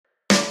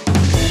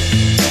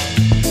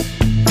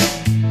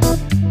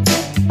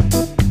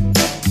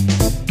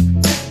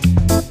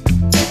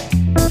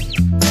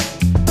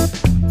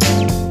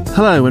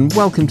Hello and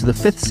welcome to the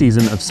 5th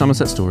season of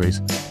Somerset Stories,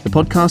 the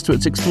podcast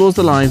which explores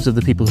the lives of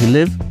the people who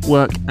live,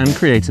 work and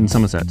create in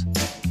Somerset.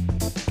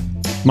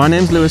 My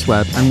name's Lewis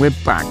Webb and we're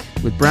back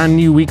with brand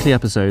new weekly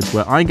episodes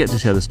where I get to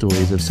share the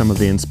stories of some of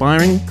the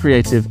inspiring,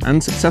 creative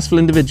and successful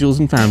individuals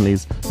and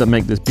families that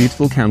make this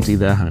beautiful county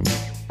their home.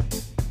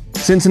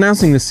 Since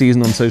announcing this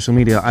season on social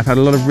media, I've had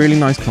a lot of really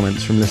nice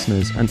comments from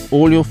listeners and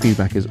all your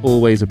feedback is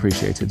always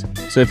appreciated.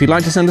 So if you'd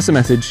like to send us a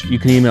message, you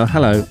can email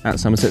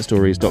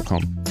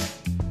hello@somersetstories.com.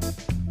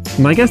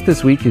 My guest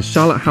this week is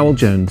Charlotte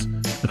Howell-Jones,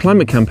 a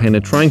climate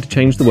campaigner trying to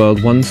change the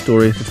world one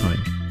story at a time.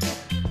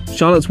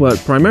 Charlotte's work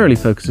primarily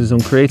focuses on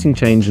creating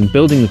change and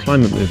building the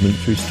climate movement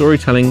through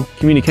storytelling,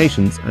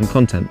 communications and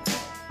content.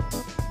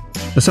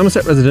 A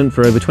Somerset resident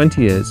for over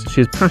 20 years,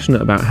 she is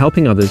passionate about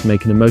helping others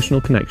make an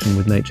emotional connection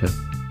with nature.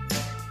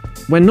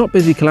 When not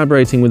busy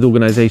collaborating with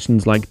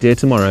organisations like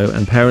DearTomorrow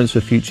and Parents for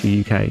Future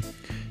UK,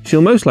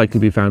 she'll most likely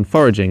be found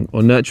foraging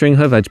or nurturing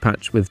her veg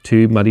patch with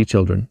 2 muddy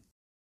children.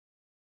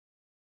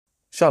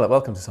 Charlotte,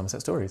 welcome to Somerset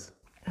Stories.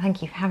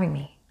 Thank you for having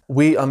me.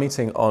 We are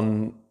meeting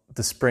on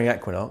the spring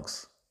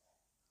equinox.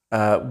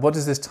 What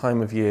does this time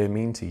of year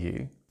mean to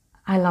you?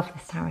 I love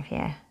this time of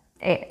year.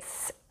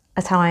 It's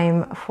a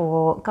time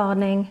for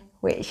gardening,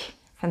 which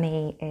for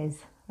me is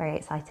very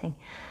exciting.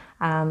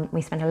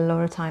 We spend a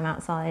lot of time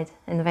outside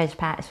in the veg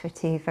patch with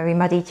 2 very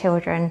muddy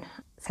children,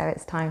 so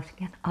it's time to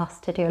get us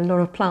to do a lot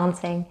of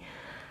planting.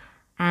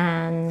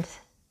 And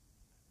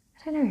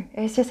I don't know,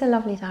 it's just a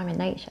lovely time in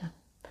nature.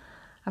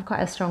 I've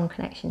quite a strong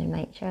connection in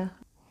nature.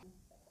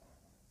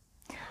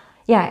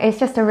 Yeah, it's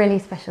just a really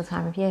special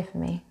time of year for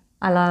me.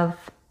 I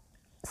love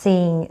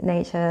seeing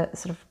nature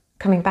sort of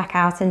coming back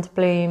out into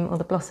bloom, all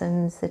the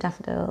blossoms, the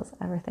daffodils,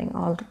 everything.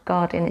 Our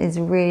garden is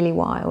really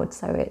wild,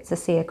 so it's a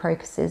sea of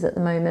crocuses at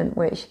the moment,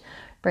 which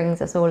brings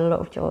us all a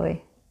lot of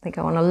joy. They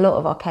go on a lot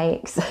of our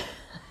cakes.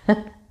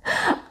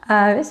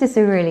 It's just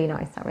a really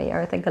nice time of year.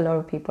 I think a lot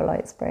of people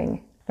like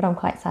spring, but I'm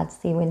quite sad to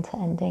see winter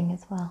ending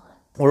as well.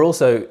 We're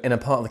also in a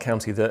part of the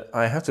county that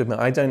I have to admit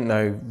I don't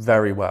know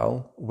very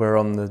well. We're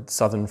on the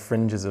southern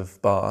fringes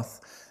of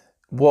Bath.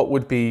 What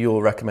would be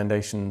your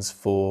recommendations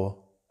for,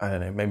 I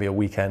don't know, maybe a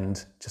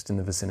weekend just in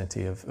the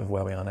vicinity of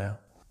where we are now?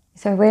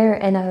 So we're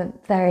in a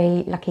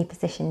very lucky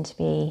position to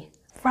be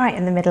right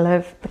in the middle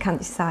of the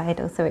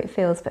countryside, also it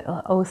feels, but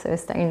also a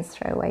stone's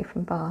throw away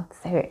from Bath.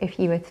 So if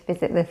you were to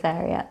visit this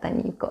area,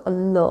 then you've got a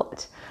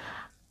lot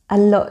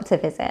to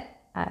visit.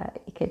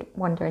 You could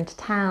wander into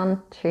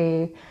town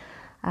through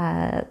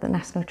the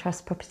National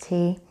Trust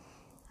property,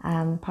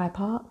 Prior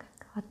Park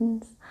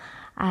Gardens,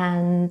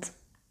 and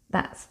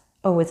that's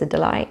always a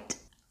delight.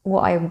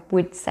 What I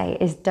would say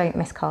is don't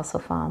miss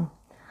Castle Farm.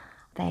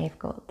 They've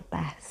got the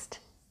best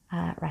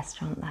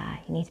restaurant there.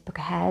 You need to book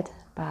ahead,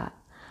 but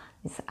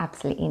it's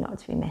absolutely not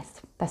to be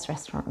missed. Best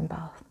restaurant in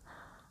Bath.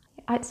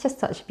 It's just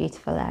such a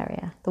beautiful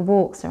area. The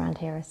walks around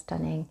here are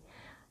stunning.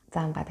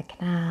 Down by the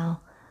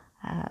canal,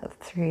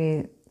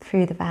 through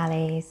the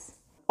valleys.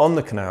 On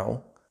the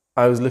canal,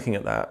 I was looking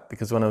at that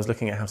because when I was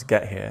looking at how to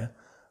get here,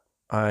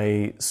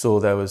 I saw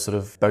there was sort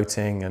of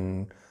boating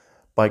and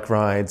bike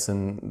rides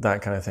and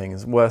that kind of thing.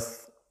 Is it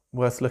worth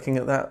looking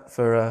at that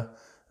for a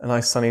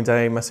nice sunny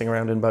day, messing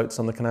around in boats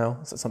on the canal?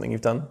 Is that something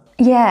you've done?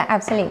 Yeah,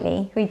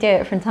 absolutely. We do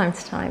it from time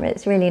to time.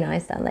 It's really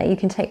nice down there. You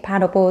can take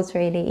paddle boards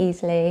really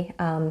easily,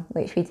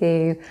 which we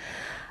do.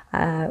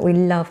 We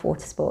love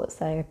water sports,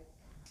 so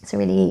it's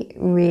really,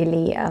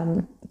 really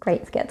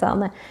great to get down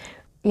there.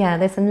 Yeah,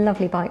 there's some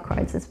lovely bike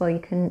rides as well. You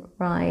can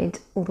ride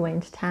all the way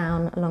into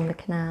town, along the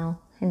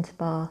canal, into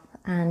Bath,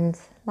 and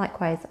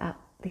likewise out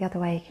the other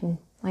way.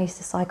 I used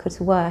to cycle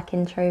to work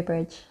in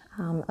Trowbridge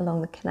along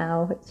the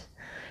canal, which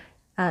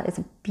is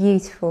a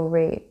beautiful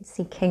route. You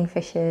see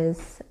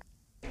kingfishers,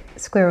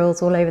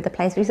 squirrels all over the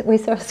place. We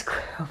saw a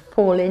squirrel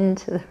fall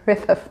into the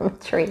river from a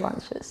tree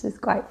once, which is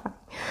quite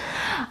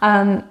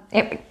funny.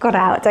 It got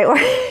out, don't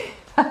worry.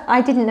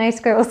 I didn't know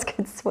squirrels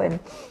could swim.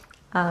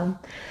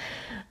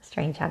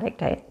 Strange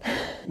anecdote.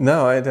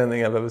 No, I don't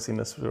think I've ever seen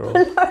a squirrel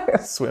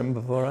swim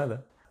before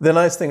either. The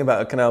nice thing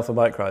about a canal for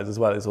bike rides as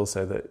well is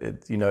also that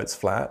it's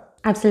flat.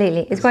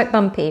 Absolutely. It's quite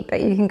bumpy, but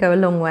you can go a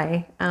long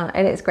way.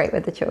 And it's great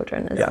with the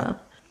children as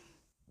well.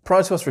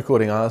 Prior to us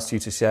recording, I asked you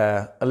to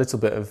share a little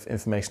bit of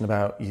information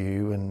about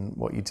you and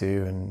what you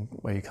do and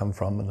where you come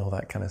from and all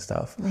that kind of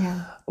stuff.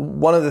 Yeah.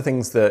 One of the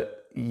things that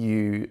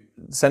you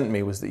sent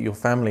me was that your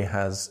family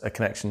has a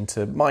connection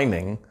to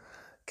mining.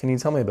 Can you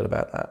tell me a bit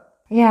about that?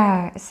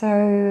 Yeah,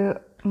 so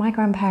my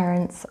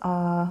grandparents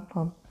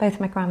both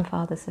my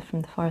grandfathers are from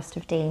the Forest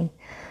of Dean.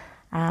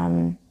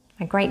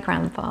 My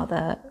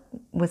great-grandfather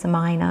was a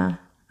miner.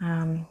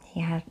 He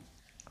had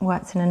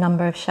worked in a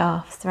number of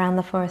shafts around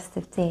the Forest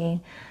of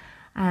Dean.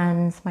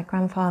 And my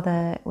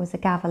grandfather was a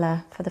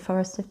gaveler for the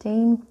Forest of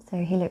Dean. So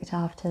he looked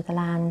after the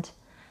land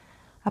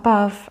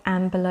above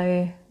and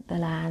below the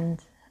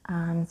land.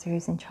 So he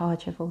was in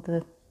charge of all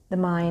the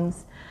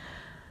mines.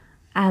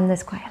 And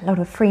there's quite a lot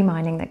of free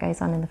mining that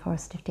goes on in the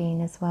Forest of Dean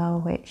as well,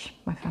 which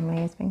my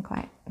family has been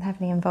quite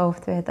heavily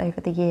involved with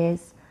over the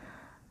years.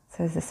 So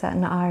there's a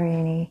certain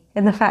irony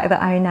in the fact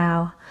that I'm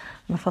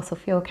a fossil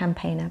fuel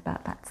campaigner,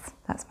 but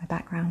that's my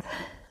background.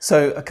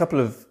 So a couple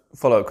of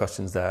follow-up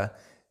questions there.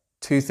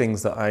 Two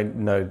things that I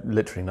know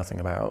literally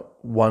nothing about.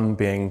 One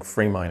being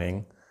free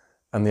mining,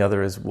 and the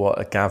other is what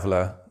a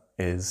gaveler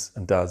is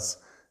and does.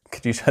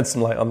 Could you shed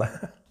some light on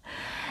that?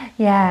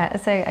 Yeah,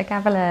 so a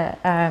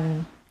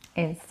gaveler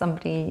is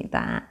somebody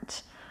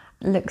that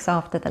looks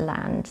after the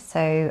land.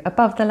 So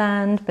above the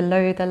land,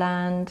 below the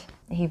land.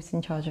 He was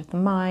in charge of the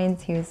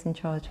mines. He was in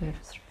charge of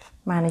sort of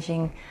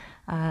managing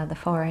the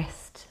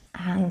forest.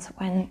 And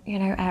when,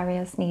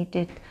 areas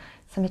needed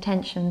some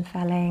attention,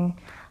 felling.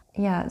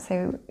 Yeah,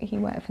 so he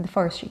worked for the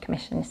Forestry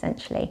Commission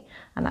essentially,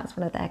 and that's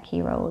one of their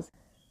key roles.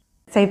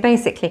 So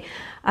basically,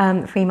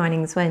 free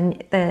mining is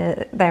when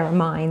there are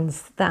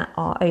mines that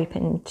are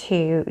open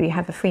to, you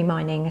have a free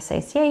mining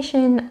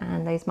association,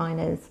 and those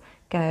miners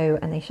go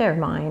and they share a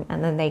mine,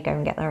 and then they go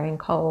and get their own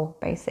coal,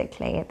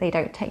 basically. They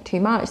don't take too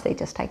much, they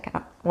just take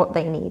out what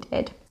they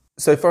needed.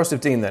 So Forest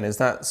of Dean then, is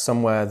that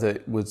somewhere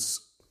that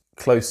was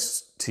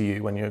close to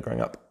you when you were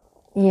growing up?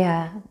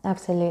 Yeah,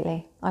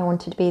 absolutely. I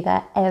wanted to be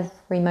there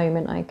every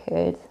moment I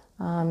could.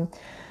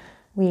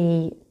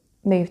 We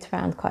moved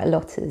around quite a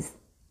lot as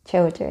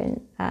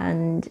children,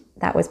 and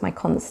that was my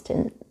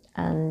constant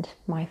and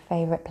my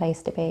favourite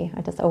place to be.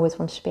 I just always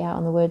wanted to be out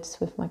in the woods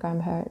with my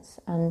grandparents,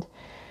 and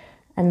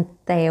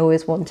they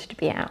always wanted to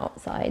be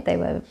outside. They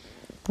were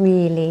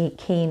really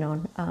keen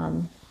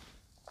on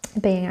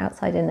being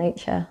outside in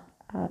nature.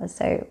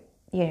 So,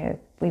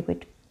 we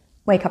would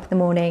wake up in the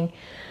morning,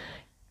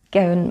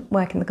 go and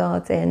work in the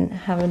garden,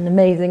 have an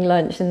amazing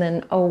lunch, and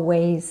then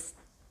always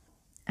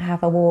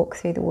have a walk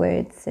through the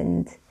woods.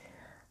 And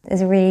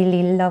there's a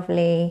really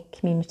lovely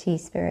community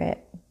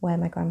spirit where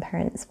my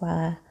grandparents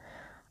were.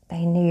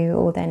 They knew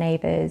all their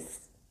neighbours.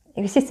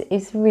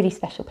 It's a really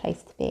special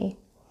place to be.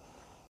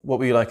 What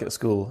were you like at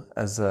school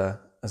as a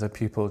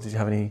pupil? Did you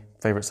have any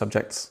favourite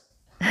subjects?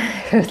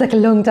 It was like a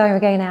long time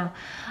ago now.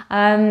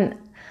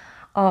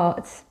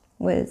 Art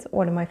was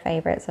one of my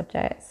favourite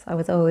subjects. I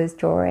was always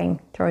drawing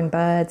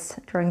birds,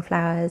 drawing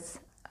flowers.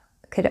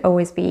 Could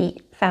always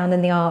be found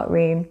in the art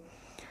room.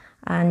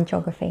 And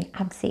geography,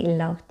 absolutely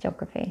loved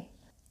geography.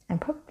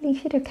 And probably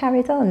should have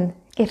carried on,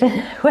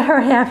 given where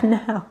I am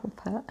now.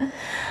 But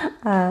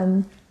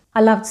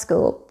I loved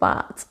school,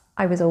 but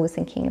I was always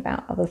thinking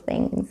about other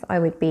things. I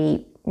would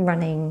be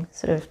running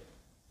sort of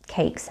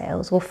cake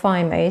sales or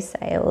FIMO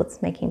sales,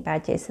 making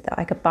badges so that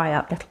I could buy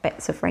up little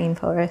bits of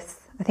rainforest.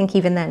 I think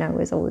even then I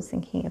was always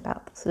thinking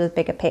about the sort of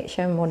bigger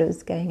picture and what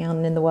was going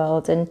on in the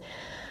world, and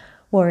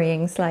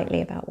worrying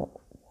slightly about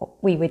what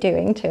we were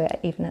doing to it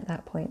even at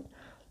that point.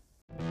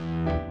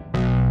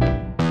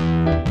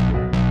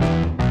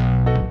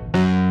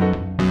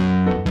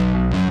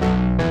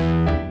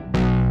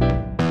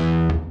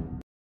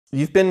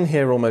 You've been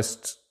here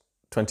almost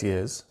 20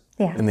 years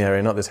in the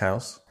area, not this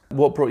house.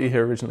 What brought you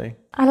here originally?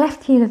 I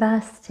left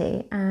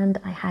university and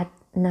I had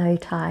no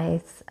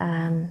ties,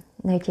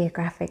 no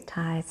geographic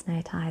ties,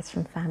 no ties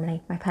from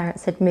family. My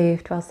parents had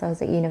moved whilst I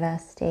was at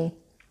university.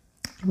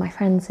 My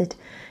friends had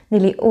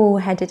nearly all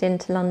headed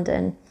into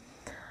London,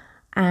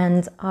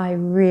 and I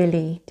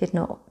really did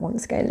not want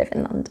to go live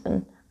in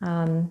London.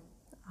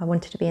 I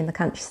wanted to be in the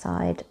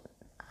countryside,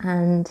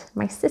 and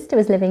my sister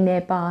was living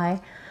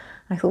nearby.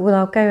 I thought, well,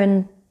 I'll go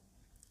and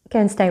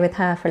stay with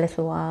her for a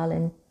little while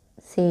and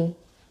see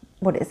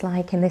what it's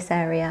like in this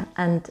area,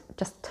 and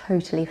just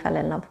totally fell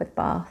in love with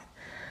Bath.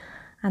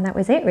 And that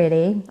was it,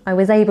 really. I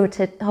was able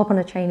to hop on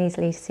a train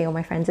easily to see all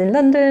my friends in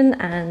London,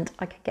 and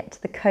I could get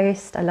to the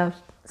coast. I loved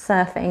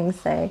surfing,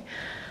 so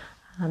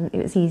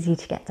it was easy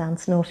to get down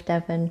to North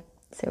Devon.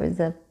 So it was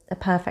a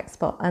perfect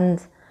spot,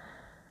 and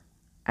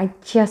I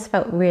just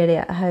felt really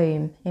at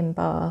home in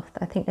Bath.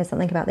 I think there's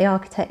something about the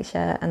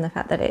architecture and the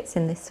fact that it's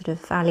in this sort of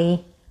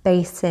valley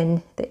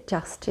basin that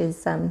just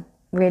is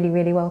really,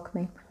 really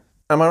welcoming.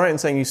 Am I right in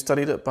saying you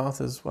studied at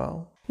Bath as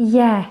well?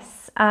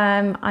 Yes,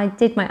 I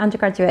did my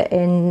undergraduate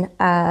in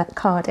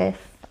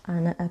Cardiff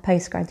and a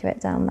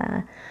postgraduate down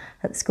there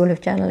at the School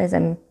of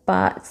Journalism.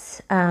 But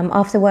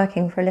after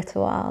working for a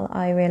little while,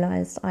 I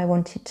realised I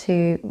wanted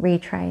to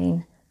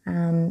retrain,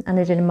 and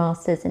I did a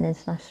Master's in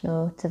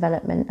International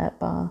Development at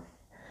Bath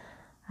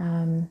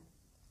a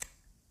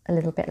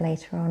little bit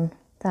later on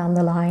down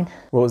the line.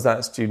 What was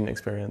that student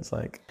experience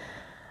like?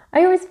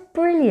 It was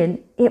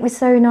brilliant. It was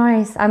so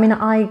nice. I mean,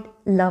 I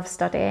love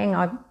studying.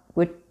 I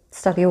would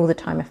study all the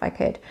time if I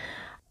could.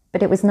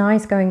 But it was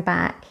nice going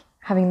back,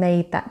 having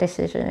made that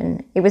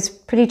decision. It was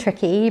pretty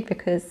tricky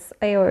because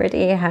I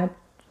already had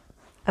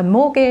a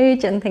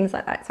mortgage and things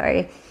like that. So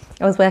I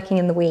was working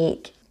in the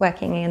week,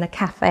 working in a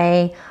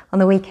cafe on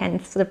the weekend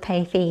to sort of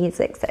pay fees,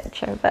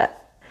 etc. But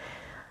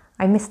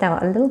I missed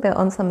out a little bit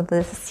on some of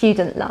the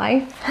student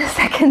life the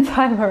second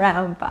time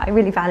around, but I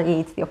really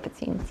valued the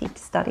opportunity to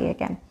study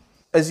again.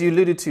 As you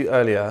alluded to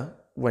earlier,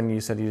 when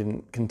you said you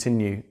didn't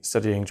continue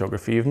studying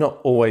geography, you've not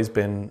always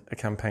been a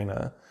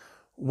campaigner.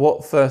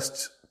 What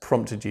first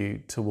prompted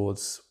you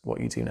towards what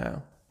you do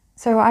now?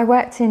 So I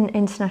worked in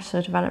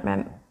international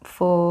development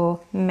for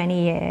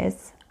many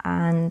years.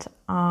 and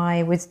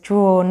I was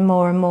drawn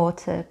more and more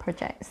to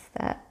projects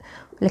that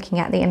looking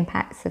at the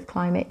impacts of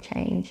climate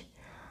change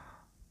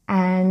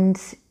and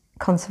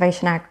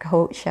conservation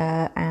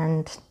agriculture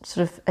and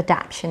sort of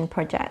adaptation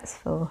projects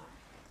for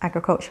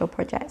agricultural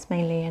projects,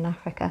 mainly in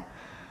Africa.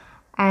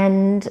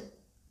 And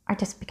I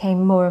just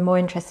became more and more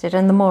interested,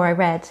 and the more I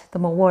read, the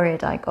more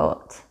worried I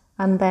got.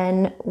 And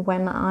then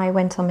when I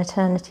went on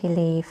maternity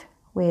leave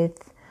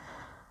with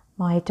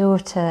my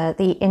daughter,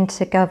 the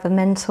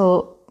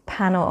Intergovernmental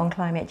Panel on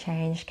Climate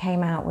Change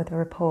came out with a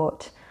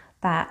report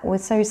that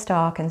was so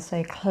stark and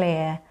so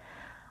clear.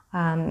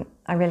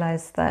 I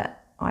realised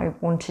that I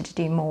wanted to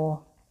do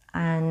more,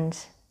 and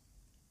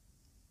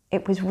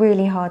it was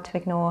really hard to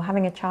ignore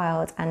having a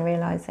child and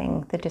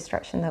realising the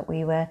destruction that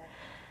we were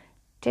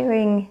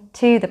doing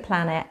to the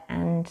planet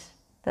and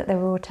that there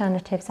were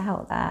alternatives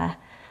out there.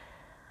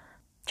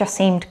 Just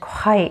seemed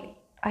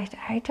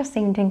I just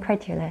seemed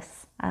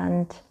incredulous.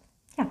 And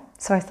yeah,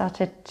 so I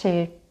started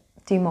to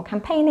do more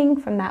campaigning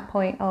from that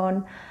point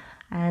on,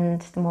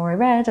 and the more I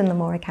read and the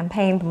more I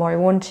campaigned, the more I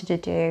wanted to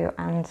do,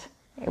 and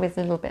it was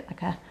a little bit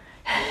like a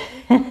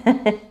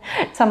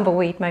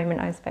tumbleweed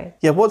moment, I suppose.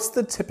 Yeah, what's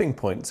the tipping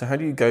point? So how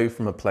do you go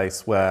from a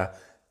place where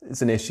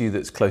it's an issue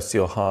that's close to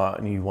your heart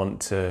and you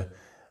want to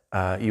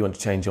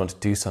change, you want to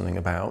do something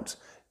about,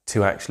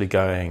 to actually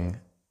going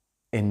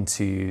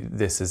into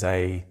this as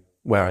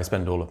where I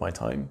spend all of my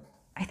time?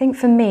 I think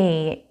for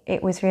me,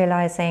 it was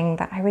realising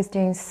that I was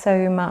doing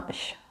so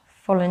much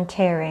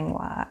volunteering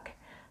work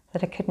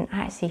that I couldn't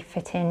actually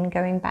fit in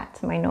going back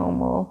to my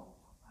normal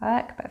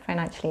work, but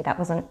financially that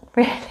wasn't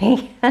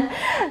really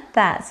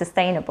that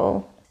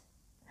sustainable.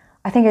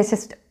 I think it's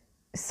just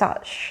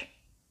such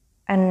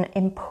an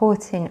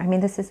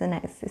important, this is an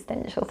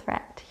existential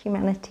threat to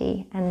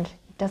humanity, and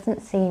it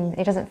doesn't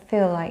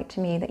feel like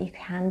to me that you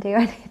can do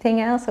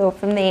anything else, or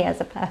for me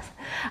as a person,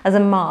 as a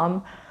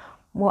mom,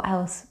 what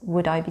else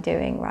would I be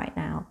doing right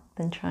now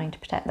than trying to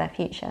protect their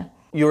future?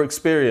 Your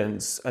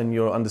experience and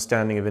your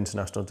understanding of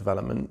international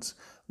development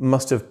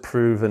must have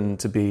proven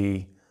to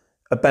be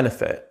a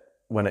benefit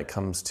when it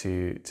comes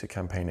to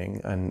campaigning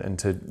and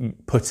to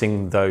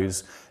putting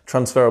those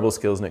transferable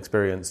skills and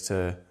experience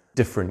to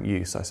different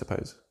use, I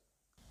suppose.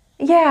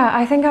 Yeah,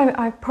 I think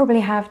I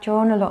probably have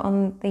drawn a lot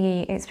on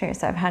the experience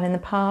that I've had in the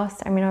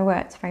past. I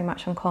worked very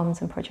much on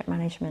comms and project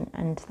management,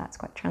 and that's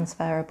quite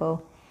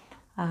transferable,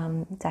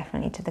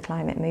 definitely to the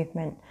climate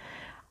movement.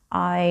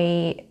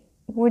 I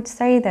would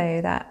say,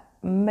 though, that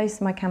most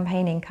of my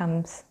campaigning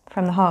comes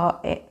from the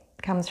heart. It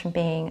comes from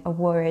being a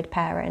worried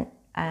parent,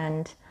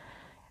 and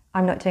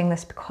I'm not doing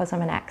this because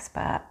I'm an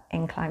expert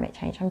in climate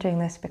change. I'm doing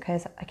this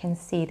because I can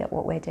see that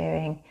what we're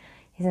doing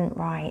isn't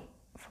right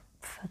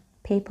for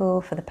people,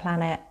 for the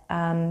planet.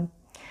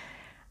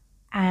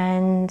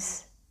 And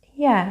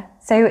yeah,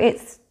 so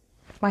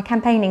my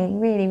campaigning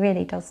really,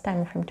 really does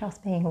stem from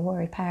just being a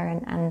worried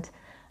parent and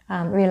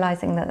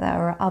realising that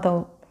there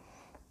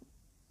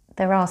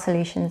are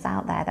solutions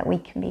out there that we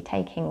can be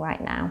taking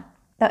right now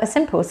that are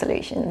simple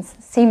solutions.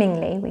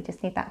 Seemingly, we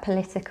just need that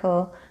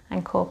political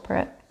and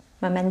corporate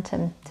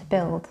momentum to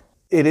build.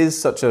 It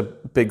is such a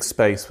big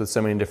space with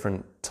so many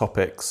different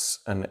topics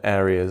and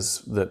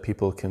areas that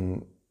people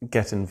can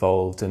get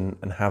involved in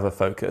and have a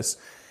focus.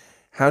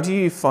 How do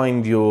you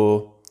find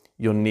your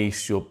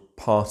niche, your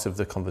part of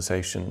the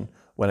conversation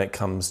when it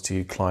comes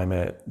to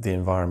climate, the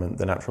environment,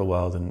 the natural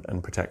world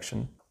and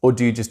protection? Or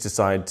do you just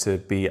decide to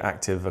be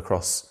active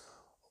across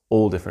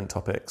all different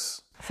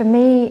topics? For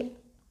me,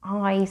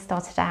 I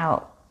started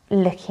out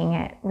looking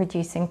at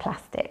reducing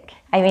plastic.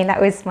 That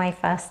was my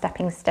first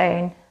stepping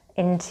stone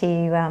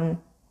into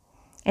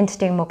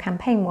doing more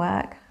campaign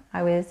work.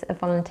 I was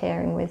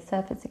volunteering with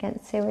Surfers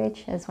Against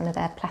Sewage as one of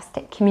their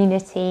plastic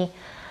community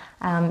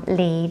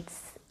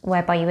leads,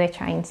 whereby you were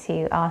trying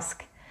to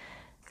ask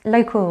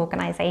local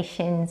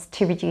organisations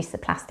to reduce the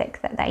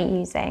plastic that they're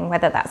using,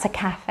 whether that's a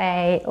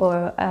cafe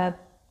or a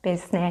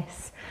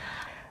business.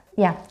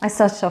 Yeah, I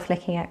started off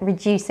looking at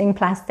reducing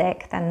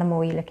plastic. Then the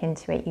more you look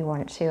into it, you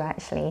want to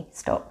actually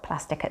stop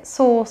plastic at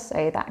source.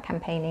 So that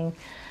campaigning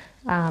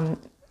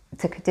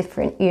took a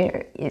different,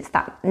 it's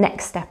that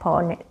next step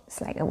on. It's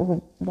like,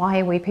 well,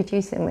 why are we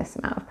producing this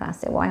amount of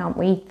plastic? Why aren't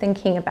we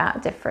thinking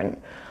about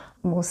different,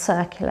 more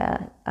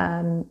circular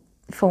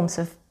forms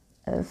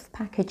of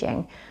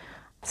packaging?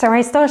 So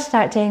I started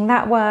out doing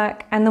that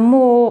work, and the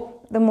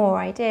more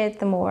I did,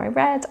 the more I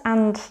read,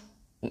 and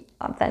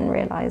I then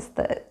realised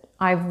that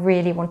I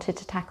really wanted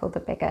to tackle the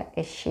bigger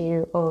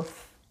issue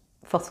of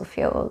fossil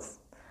fuels.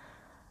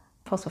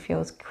 Fossil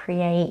fuels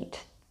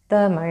create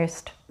the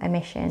most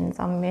emissions.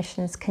 Our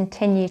emissions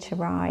continue to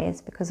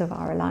rise because of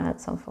our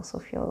reliance on fossil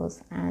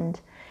fuels,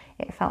 and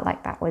it felt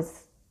like that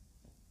was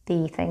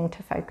the thing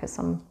to focus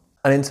on.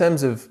 And in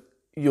terms of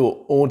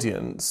your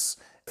audience,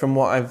 from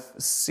what I've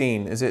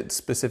seen, is it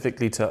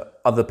specifically to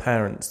other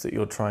parents that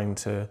you're trying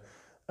to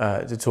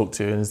talk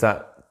to? And is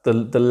that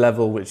the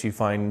level which you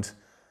find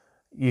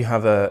you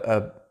have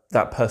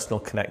that personal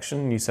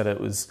connection? You said it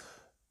was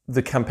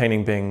the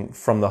campaigning being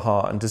from the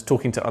heart, and does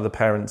talking to other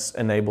parents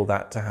enable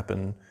that to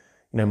happen,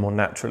 more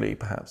naturally,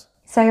 perhaps?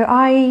 So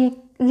I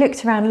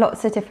looked around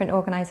lots of different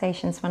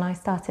organisations when I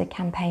started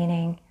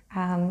campaigning.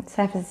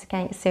 Surfers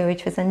Against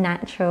Sewage was a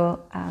natural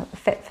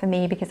fit for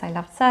me because I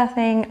loved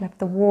surfing, I loved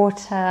the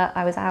water.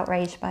 I was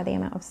outraged by the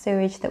amount of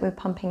sewage that we're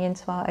pumping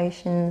into our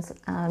oceans,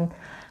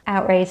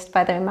 outraged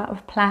by the amount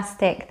of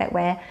plastic that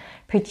we're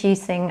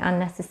producing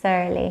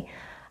unnecessarily.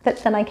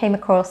 But then I came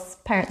across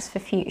Parents for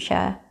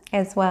Future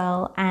as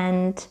well,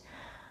 and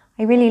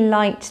I really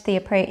liked the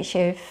approach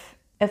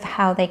of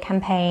how they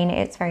campaign.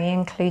 It's very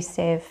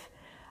inclusive.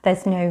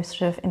 There's no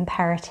sort of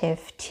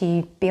imperative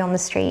to be on the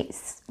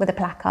streets with a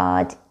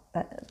placard.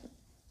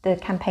 The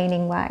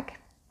campaigning work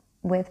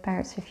with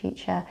Parents for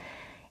Future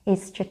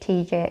is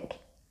strategic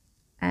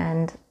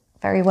and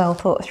very well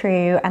thought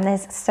through, and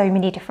there's so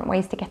many different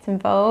ways to get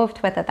involved,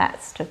 whether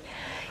that's to,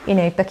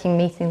 booking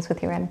meetings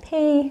with your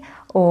MP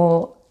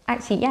or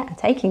actually,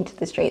 taking to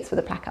the streets with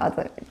a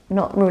placard,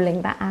 not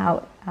ruling that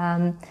out.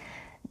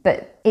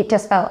 But it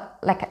just felt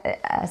like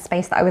a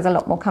space that I was a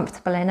lot more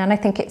comfortable in. And I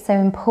think it's so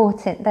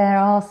important. There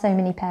are so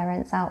many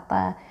parents out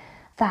there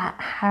that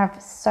have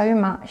so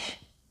much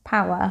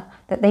power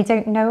that they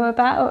don't know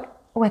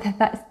about, whether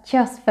that's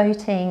just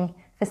voting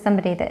for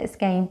somebody that is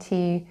going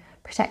to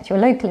protect your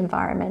local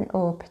environment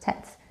or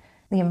protect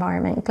the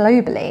environment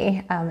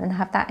globally and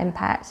have that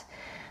impact.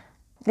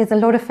 There's a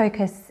lot of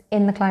focus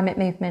in the climate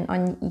movement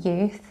on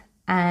youth,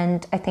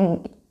 and I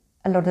think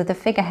a lot of the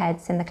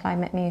figureheads in the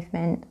climate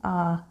movement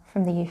are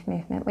from the youth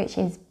movement, which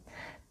is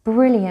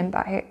brilliant,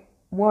 but I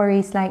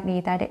worry slightly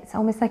that it's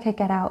almost like a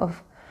get out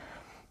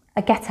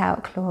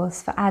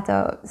clause for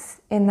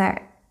adults, in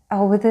that,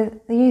 the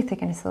youth are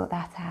going to sort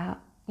that out.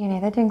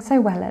 They're doing so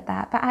well at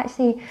that, but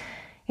actually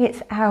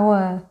it's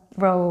our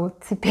role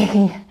to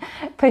be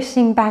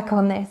pushing back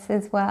on this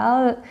as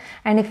well.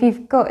 And if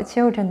you've got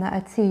children that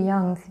are too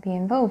young to be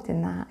involved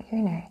in that,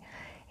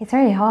 it's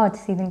really hard to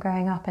see them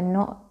growing up and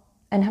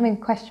having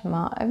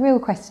a real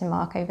question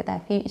mark over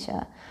their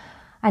future.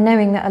 And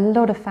knowing that a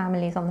lot of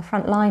families on the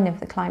front line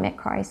of the climate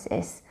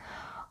crisis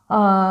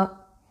are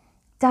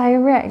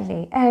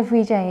directly,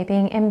 every day,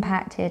 being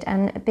impacted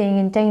and being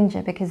in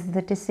danger because of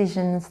the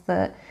decisions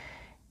that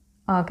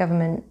our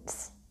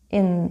governments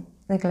in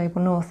the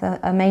global north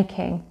are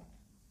making.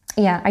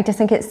 I just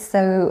think it's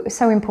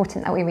so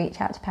important that we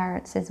reach out to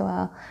parents as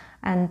well,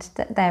 and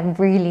that they're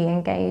really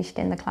engaged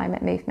in the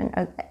climate movement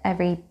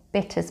every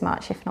bit as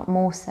much, if not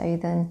more so,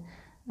 than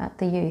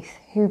the youth,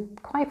 who,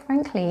 quite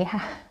frankly,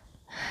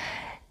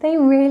 they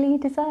really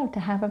deserve to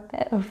have a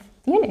bit of,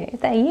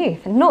 their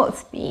youth, and not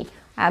to be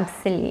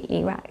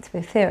absolutely racked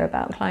with fear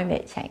about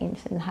climate change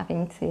and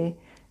having to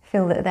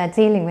feel that they're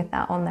dealing with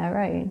that on their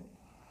own.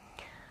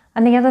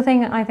 And the other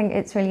thing I think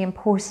it's really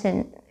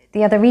important,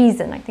 the other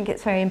reason I think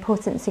it's very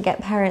important to get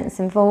parents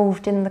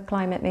involved in the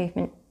climate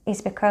movement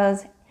is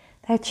because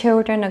their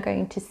children are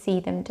going to see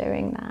them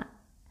doing that.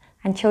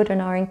 And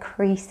children are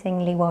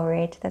increasingly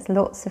worried. There's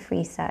lots of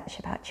research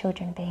about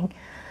children being,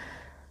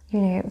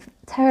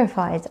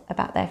 terrified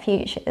about their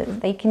futures.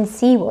 They can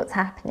see what's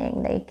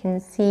happening. They can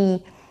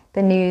see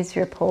the news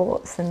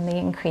reports and the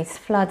increased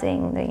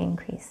flooding, the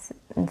increase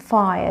in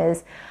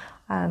fires,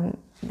 the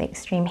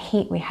extreme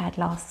heat we had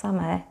last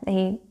summer.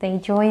 They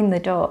join the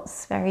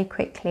dots very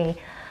quickly.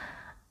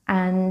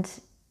 And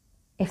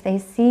if they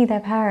see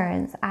their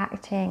parents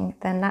acting,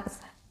 then that's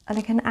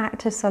like an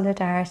act of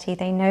solidarity.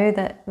 They know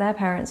that their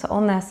parents are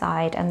on their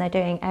side and they're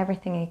doing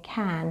everything they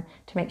can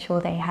to make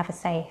sure they have a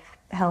safe,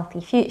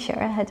 healthy future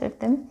ahead of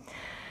them.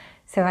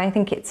 So I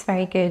think it's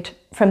very good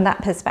from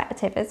that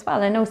perspective as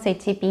well, and also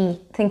to be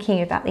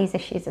thinking about these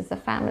issues as a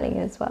family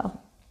as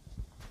well.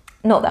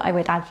 Not that I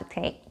would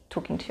advocate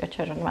talking to your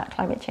children about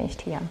climate change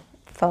too young,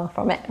 far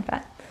from it.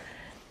 But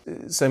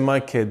so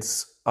my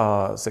kids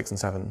are 6 and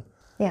 7,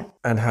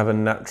 and have a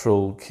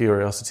natural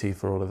curiosity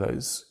for all of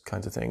those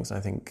kinds of things.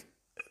 I think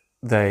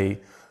they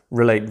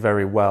relate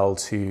very well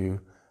to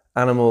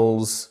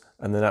animals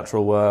and the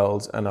natural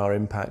world and our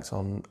impact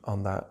on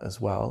that as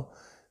well.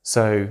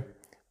 So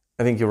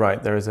I think you're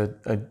right, there is a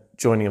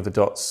joining of the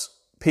dots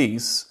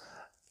piece.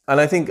 And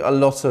I think a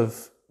lot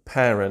of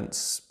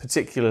parents,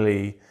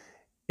 particularly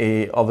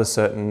of a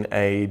certain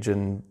age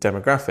and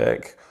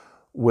demographic,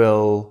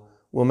 will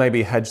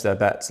maybe hedge their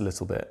bets a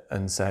little bit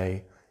and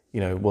say,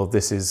 well,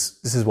 this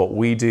is what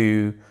we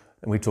do.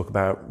 And we talk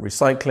about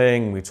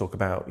recycling, we talk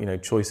about,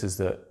 choices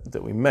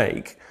that we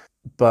make.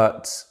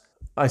 But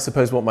I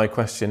suppose what my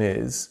question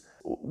is,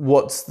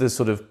 what's the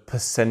sort of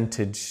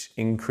percentage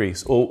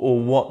increase, or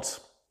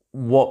what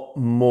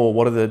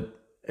are the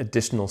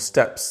additional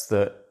steps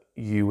that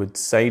you would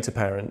say to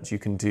parents you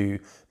can do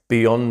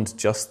beyond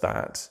just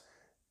that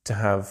to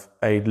have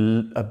a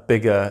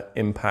bigger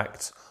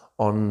impact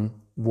on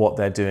what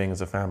they're doing as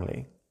a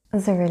family?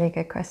 That's a really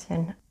good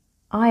question.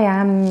 I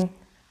am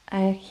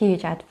a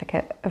huge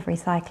advocate of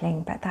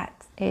recycling, but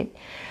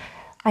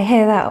I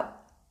hear that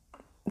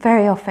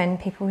very often.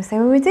 People will say,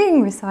 well, we're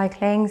doing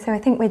recycling, so I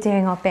think we're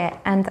doing our bit.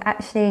 And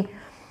actually,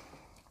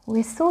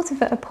 we're sort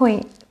of at a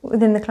point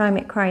within the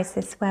climate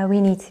crisis where we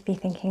need to be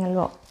thinking a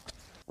little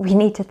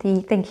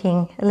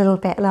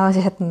bit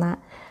larger than that.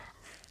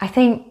 I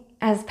think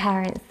as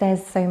parents,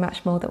 there's so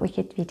much more that we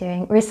could be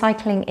doing.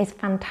 Recycling is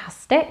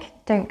fantastic,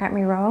 don't get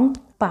me wrong,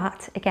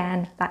 but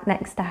again, that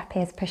next step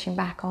is pushing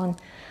back on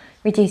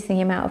reducing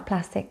the amount of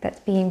plastic that's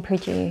being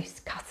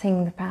produced,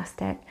 cutting the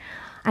plastic.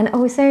 And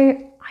also,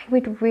 I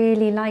would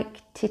really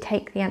like to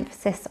take the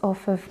emphasis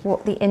off of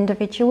what the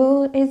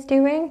individual is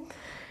doing,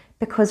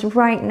 because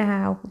right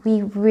now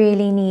we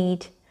really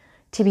need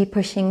to be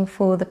pushing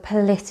for the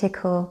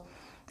political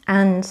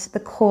and the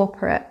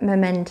corporate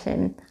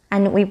momentum,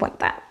 and we want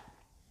that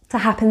to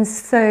happen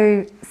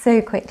so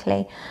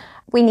quickly.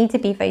 We need to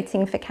be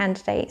voting for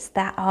candidates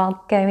that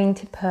are going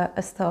to put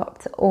a stop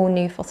to all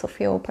new fossil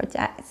fuel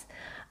projects.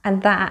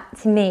 And that,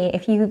 to me,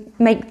 if you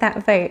make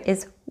that vote,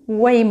 is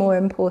way more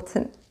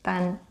important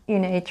than, you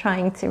know,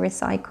 trying to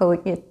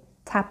recycle your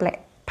tablet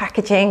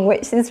packaging,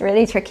 which is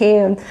really tricky.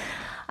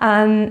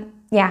 And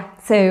yeah,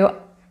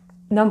 so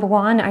number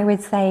one, I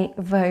would say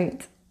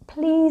vote.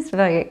 Please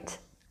vote.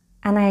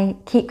 And I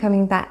keep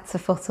coming back to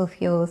fossil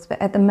fuels,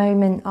 but at the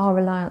moment our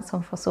reliance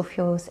on fossil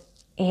fuels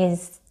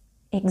is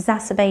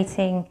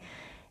exacerbating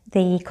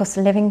the cost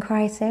of living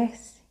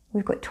crisis.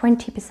 We've got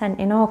 20%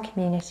 in our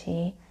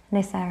community, in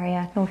this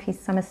area, North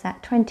East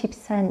Somerset,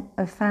 20%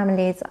 of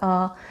families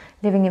are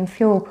living in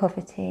fuel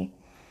poverty.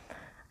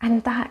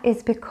 And that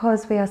is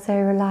because we are so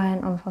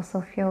reliant on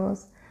fossil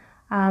fuels.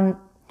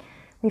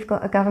 We've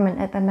got a government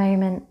at the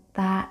moment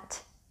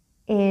that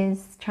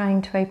is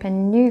trying to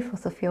open new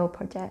fossil fuel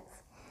projects.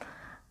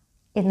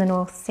 In the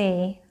North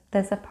Sea,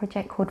 there's a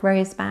project called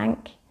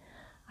Rosebank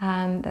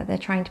that they're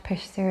trying to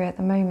push through at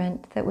the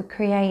moment that would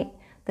create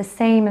the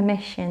same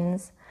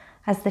emissions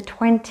as the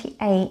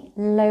 28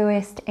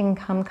 lowest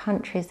income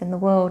countries in the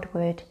world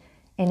would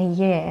in a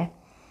year.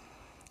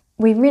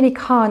 We really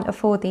can't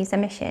afford these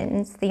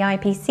emissions. The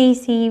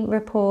IPCC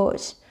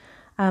report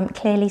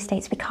clearly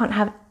states we can't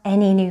have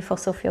any new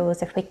fossil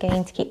fuels if we're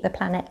going to keep the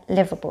planet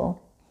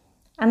livable.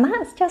 And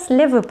that's just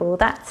livable,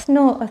 that's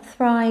not a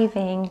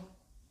thriving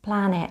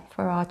planet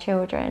for our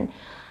children.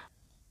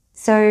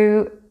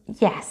 So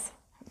yes,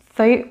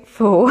 vote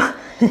for,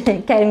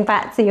 getting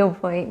back to your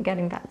point,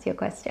 getting back to your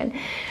question,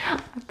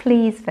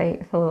 please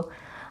vote for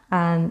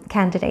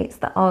candidates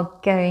that are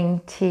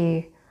going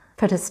to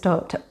put a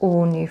stop to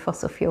all new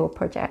fossil fuel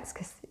projects,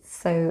 because it's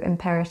so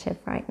imperative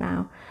right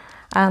now.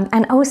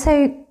 And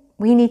also,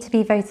 we need to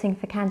be voting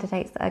for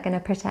candidates that are going to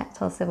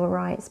protect our civil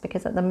rights,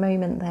 because at the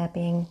moment they're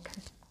being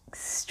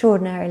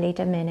extraordinarily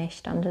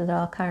diminished under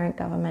our current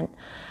government.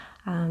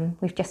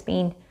 We've just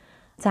been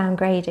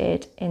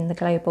downgraded in the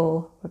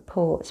global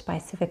report by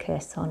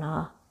Civicus on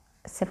our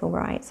civil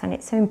rights, and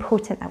it's so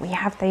important that we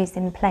have those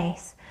in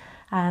place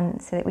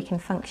so that we can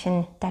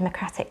function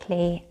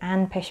democratically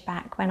and push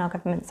back when our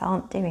governments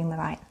aren't doing the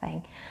right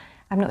thing.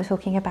 I'm not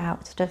talking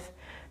about sort of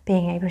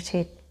being able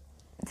to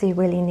do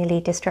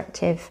willy-nilly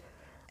destructive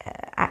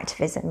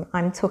activism.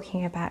 I'm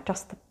talking about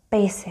just the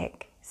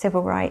basic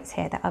civil rights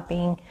here that are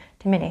being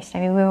diminished. I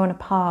mean, we're on a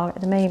par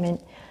at the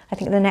moment. I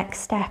think the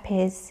next step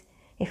is,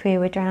 if we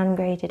were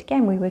downgraded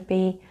again, we would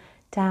be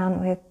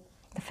down with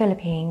the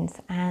Philippines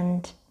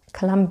and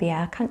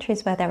Colombia,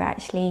 countries where they're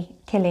actually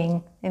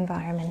killing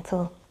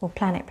environmental or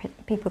planet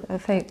people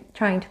that are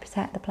trying to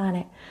protect the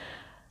planet.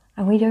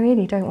 And we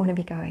really don't want to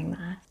be going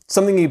there.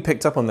 Something you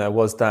picked up on there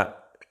was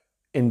that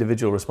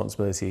individual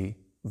responsibility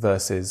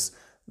versus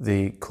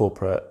the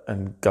corporate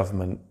and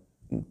government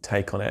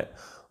take on it.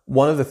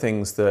 One of the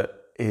things that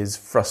is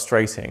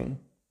frustrating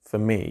for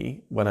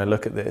me when I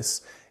look at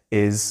this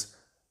is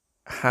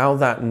how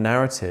that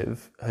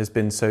narrative has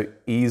been so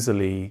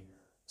easily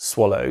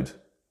swallowed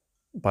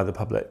by the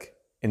public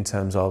in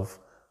terms of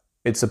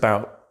it's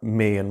about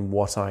me and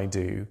what I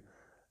do.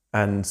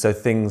 And so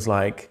things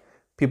like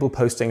people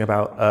posting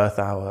about Earth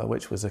Hour,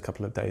 which was a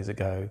couple of days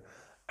ago,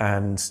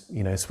 and,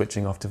 you know,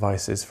 switching off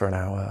devices for an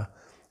hour,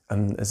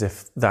 and as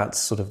if that's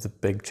sort of the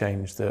big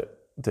change that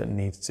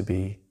needs to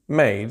be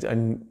made.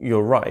 And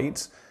you're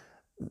right,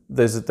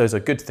 those are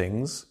good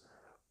things,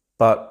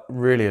 but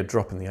really a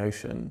drop in the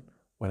ocean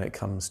when it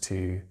comes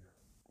to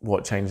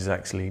what change is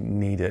actually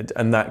needed.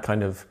 And that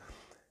kind of,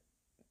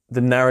 the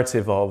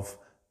narrative of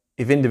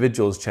if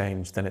individuals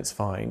change, then it's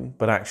fine,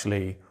 but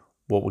actually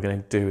what we're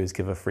going to do is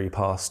give a free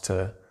pass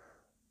to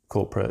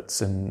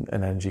corporates and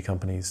energy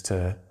companies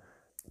to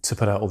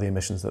put out all the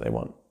emissions that they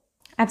want.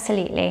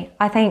 Absolutely.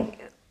 I think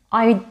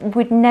I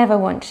would never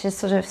want to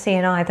sort of see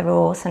an either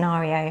or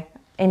scenario.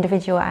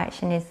 Individual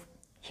action is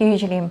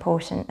hugely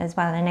important as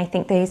well, and I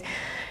think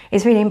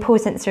it's really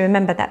important to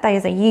remember that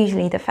those are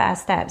usually the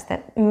first steps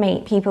that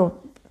make people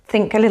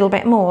think a little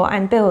bit more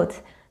and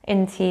build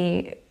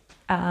into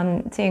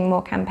doing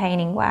more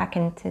campaigning work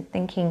and to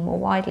thinking more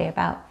widely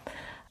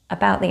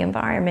about the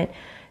environment.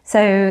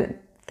 So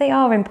they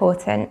are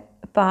important,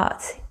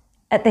 but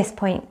at this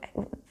point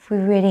we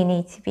really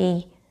need to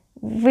be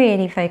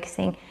really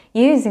focusing,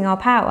 using our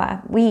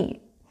power. We,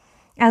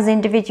 as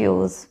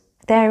individuals,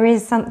 there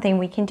is something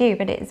we can do,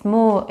 but it's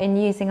more in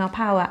using our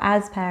power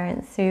as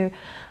parents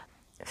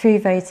through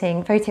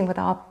voting with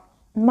our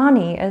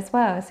money as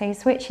well. So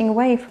switching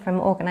away from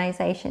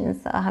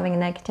organisations that are having a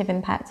negative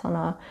impact on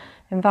our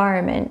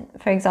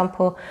environment. For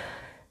example,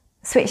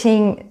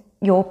 switching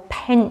your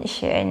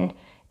pension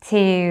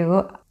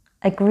to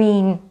a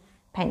green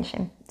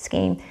pension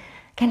scheme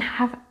can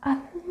have a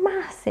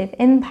massive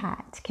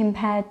impact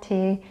compared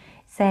to,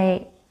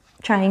 say,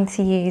 trying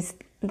to use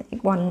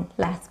one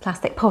less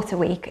plastic pot a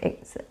week.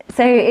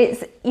 So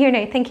it's,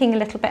 thinking a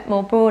little bit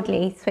more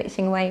broadly,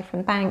 switching away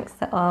from banks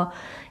that are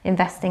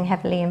investing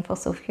heavily in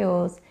fossil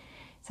fuels.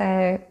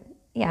 So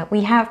yeah,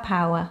 we have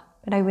power,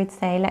 but I would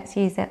say let's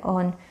use it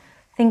on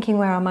thinking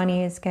where our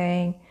money is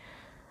going,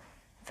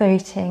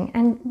 voting,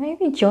 and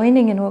maybe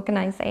joining an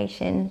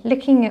organisation,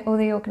 looking at all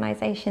the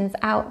organisations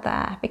out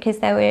there, because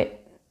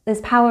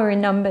there's power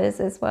in numbers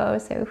as well.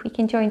 So if we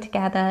can join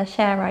together,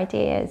 share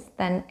ideas,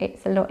 then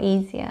it's a lot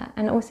easier.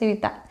 And also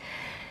that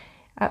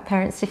at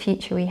Parents to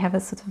Future, we have a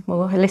sort of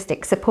more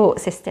holistic support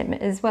system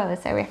as well.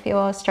 So if you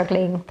are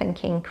struggling,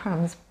 thinking,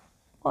 crumbs,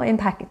 what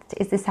impact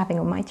is this having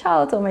on my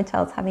child, or my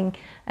child's having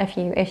a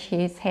few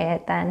issues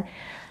here, then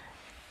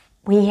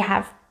we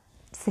have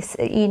this,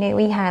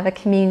 we have a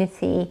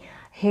community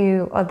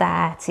who are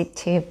there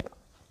to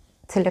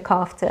look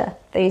after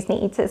those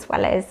needs, as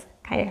well as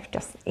kind of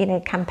just,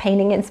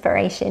 campaigning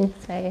inspiration.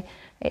 So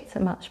it's a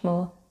much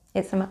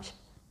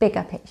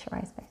bigger picture,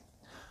 I suppose.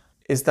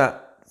 Is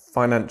that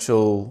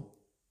financial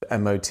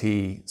MOT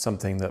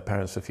something that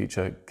Parents for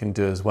Future can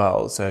do as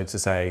well? So to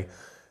say,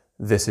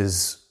 this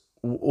is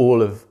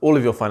all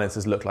of your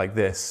finances look like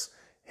this.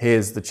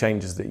 Here's the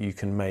changes that you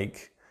can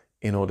make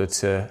in order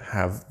to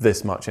have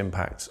this much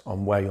impact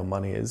on where your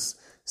money is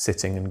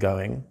sitting and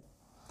going.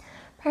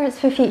 Parents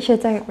for Future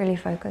don't really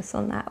focus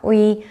on that.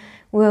 We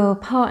will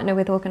partner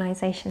with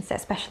organisations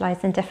that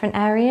specialise in different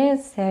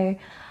areas. So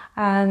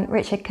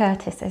Richard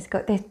Curtis has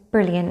got this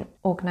brilliant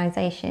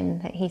organisation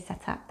that he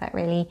set up that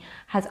really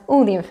has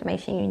all the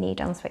information you need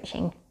on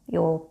switching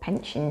your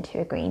pension to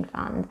a green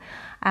fund.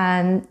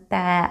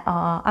 There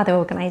are other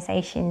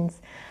organisations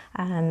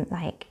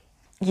like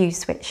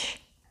Switch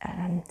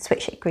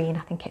It Green,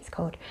 I think it's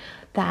called,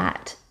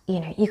 that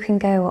you can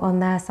go on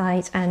their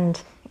site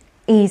and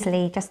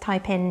easily just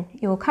type in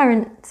your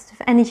current sort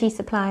of energy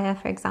supplier,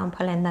 for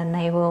example, and then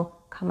they will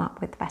come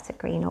up with better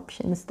green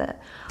options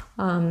that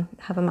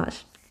have a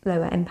much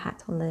lower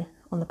impact on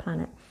the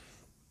planet.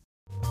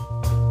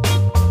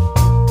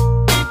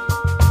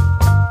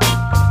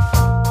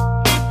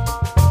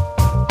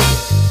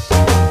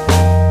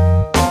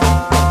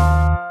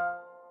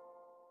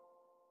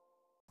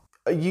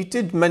 You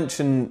did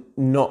mention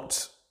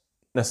not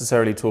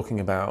necessarily talking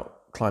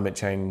about climate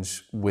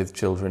change with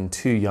children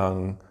too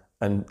young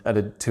and at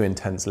a too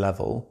intense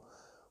level.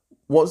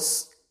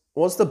 What's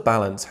the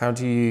balance? How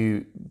do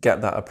you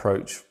get that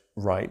approach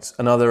right?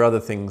 And are there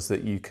other things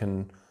that you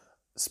can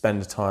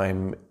spend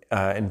time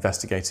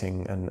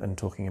investigating and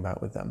talking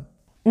about with them?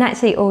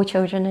 Naturally, all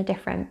children are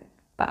different,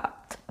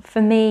 but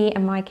for me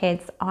and my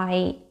kids,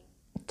 I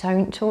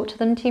don't talk to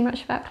them too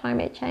much about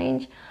climate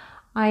change.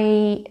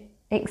 I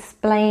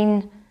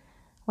explain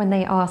when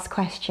they ask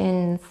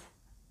questions,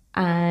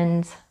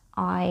 and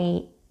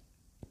I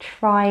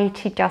try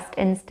to just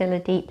instill a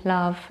deep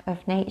love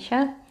of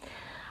nature.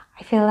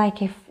 I feel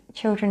like if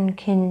children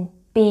can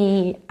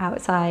be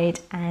outside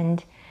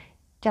and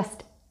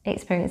just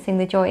experiencing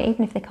the joy,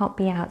 even if they can't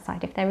be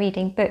outside, if they're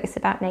reading books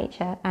about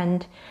nature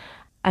and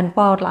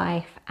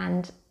wildlife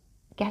and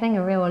getting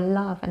a real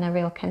love and a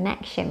real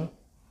connection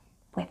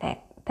with it,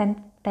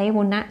 then they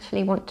will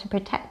naturally want to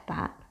protect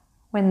that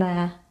when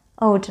they're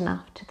old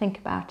enough to think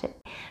about it.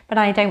 But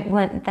I don't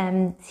want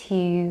them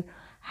to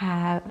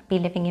be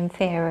living in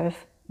fear of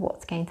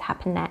what's going to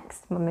happen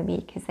next, maybe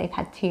because they've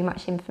had too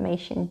much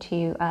information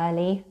too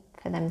early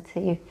for them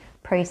to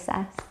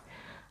process.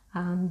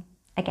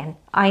 Again,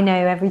 I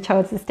know every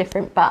child is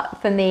different,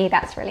 but for me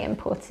that's really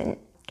important.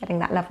 Getting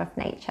that love of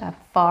nature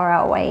far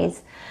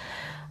outweighs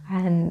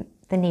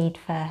the need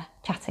for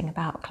chatting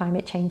about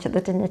climate change at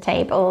the dinner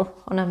table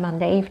on a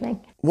Monday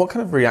evening. What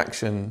kind of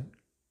reaction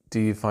do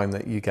you find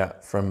that you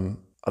get from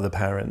other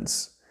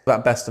parents,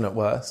 at best and at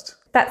worst?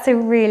 That's a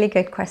really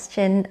good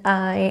question.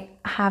 I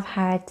have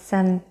had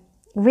some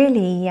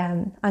really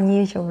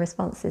unusual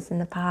responses in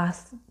the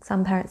past.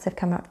 Some parents have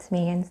come up to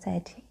me and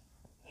said,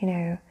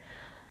 you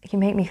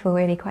make me feel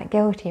really quite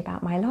guilty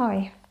about my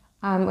life,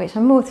 which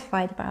I'm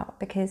mortified about,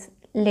 because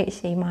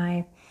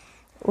literally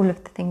all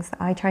of the things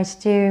that I try to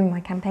do, my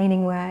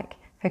campaigning work,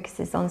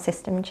 focuses on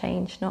system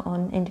change, not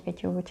on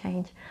individual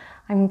change.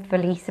 I'm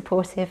fully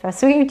supportive,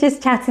 as we've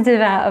just chatted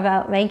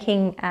about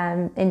making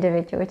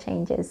individual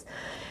changes.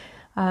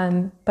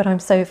 But I'm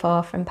so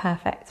far from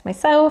perfect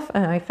myself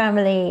and my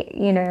family.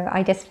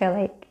 I just feel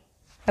like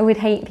I would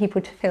hate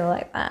people to feel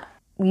like that.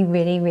 We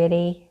really,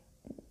 really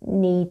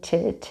need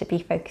to be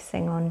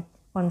focusing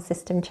on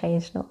system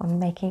change, not on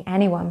making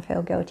anyone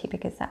feel guilty,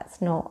 because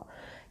that's not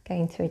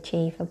going to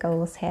achieve our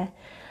goals here.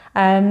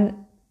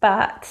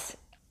 But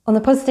on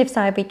the positive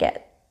side, we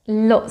get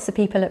lots of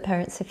people at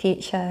Parents for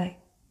Future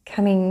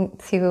coming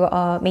to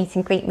our meet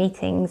and greet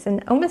meetings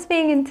and almost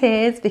being in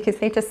tears because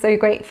they're just so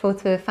grateful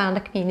to have found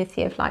a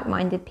community of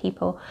like-minded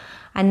people,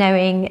 and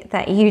knowing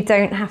that you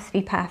don't have to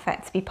be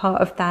perfect to be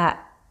part of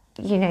that.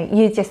 You know,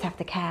 you just have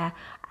to care,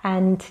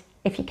 and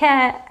if you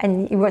care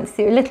and you want to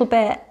do a little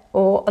bit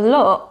or a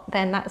lot,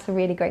 then that's a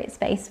really great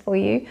space for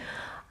you.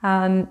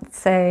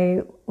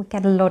 So we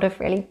get a lot of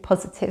really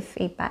positive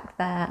feedback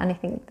there, and I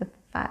think the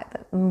fact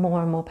that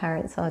more and more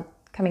parents are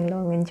coming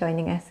along and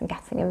joining us and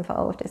getting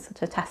involved is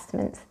sort of a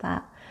testament to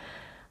that.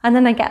 And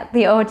then I get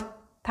the odd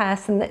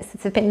person that's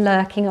sort of been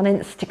lurking on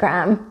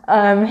Instagram,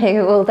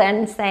 who will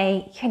then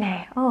say, you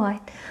know, oh,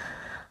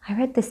 I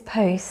read this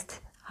post,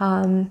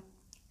 and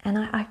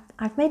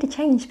I've made a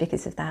change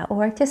because of that,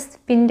 or I've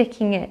just been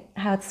looking at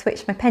how to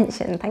switch my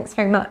pension, thanks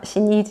very much.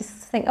 And you just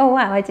think, oh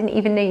wow, I didn't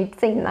even know you'd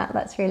seen that.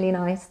 That's really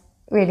nice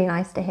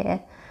to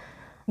hear.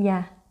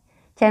 Yeah,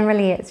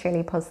 generally it's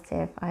really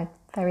positive. I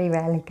very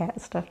rarely get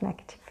sort of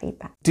negative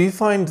feedback. Do you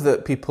find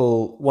that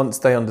people, once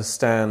they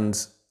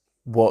understand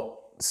what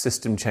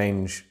system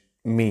change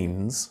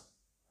means,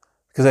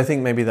 because I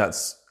think maybe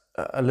that's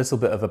a little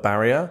bit of a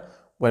barrier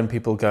when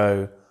people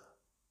go,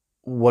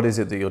 what is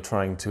it that you're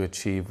trying to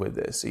achieve with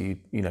this? You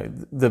know,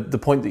 the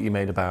point that you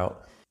made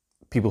about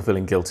people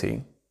feeling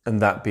guilty, and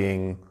that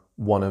being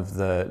one of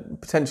the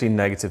potentially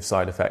negative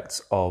side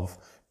effects of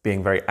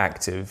being very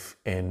active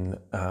in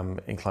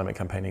climate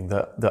campaigning,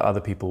 that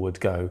other people would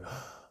go,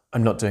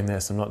 I'm not doing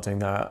this, I'm not doing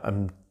that,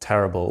 I'm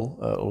terrible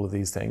at all of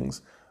these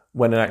things.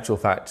 When in actual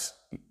fact,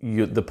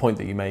 the point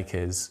that you make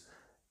is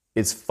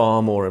it's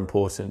far more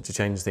important to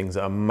change things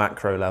at a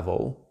macro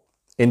level.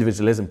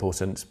 Individual is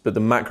important, but the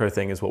macro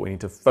thing is what we need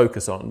to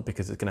focus on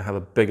because it's going to have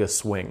a bigger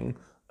swing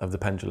of the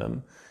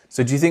pendulum.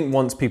 So do you think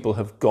once people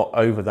have got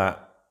over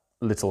that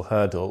little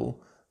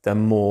hurdle, they're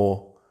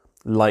more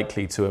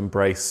likely to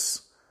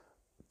embrace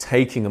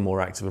taking a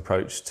more active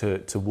approach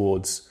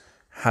towards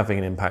having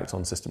an impact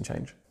on system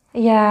change?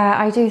 Yeah,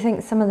 I do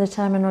think some of the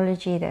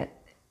terminology that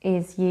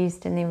is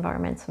used in the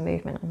environmental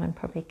movement, and I'm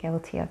probably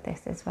guilty of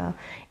this as well,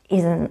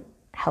 isn't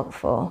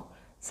helpful.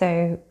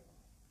 So,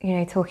 you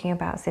know, talking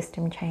about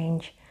system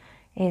change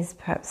is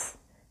perhaps,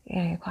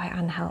 you know, quite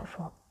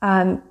unhelpful.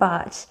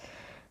 But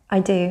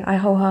I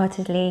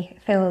wholeheartedly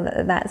feel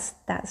that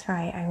that's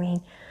right. I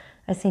mean,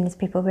 as soon as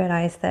people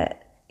realise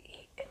that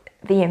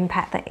the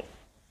impact that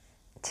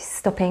just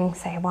stopping,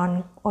 say,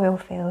 one oil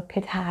field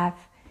could have,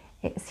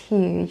 it's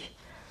huge.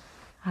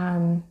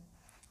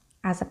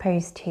 As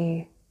opposed to,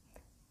 you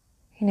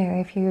know,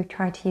 if you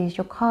try to use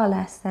your car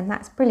less, then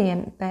that's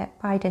brilliant. But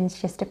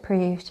Biden's just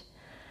approved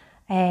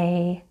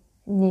a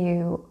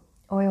new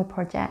oil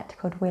project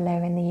called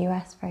Willow in the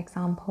US, for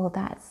example,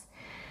 that's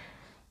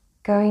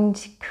going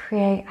to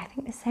create, I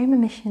think, the same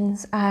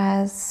emissions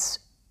as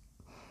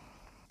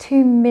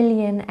 2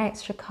 million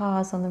extra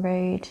cars on the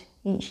road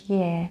each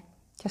year,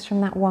 just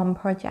from that one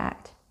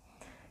project,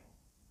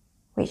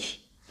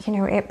 which, you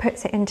know, it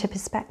puts it into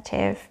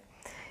perspective.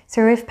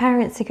 So if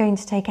parents are going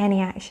to take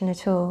any action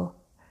at all,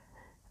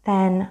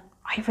 then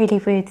I really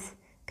would,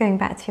 going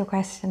back to your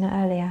question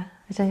earlier,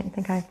 I don't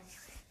think I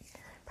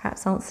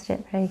perhaps answered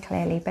it very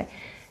clearly, but,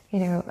 you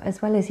know,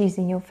 as well as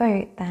using your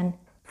vote, then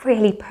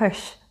really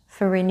push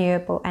for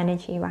renewable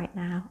energy right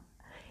now.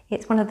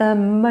 It's one of the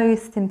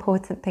most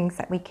important things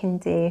that we can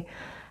do.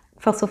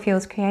 Fossil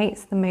fuels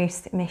creates the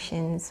most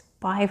emissions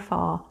by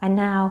far, and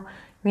now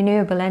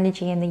renewable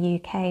energy in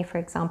the UK, for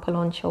example,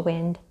 onshore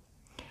wind,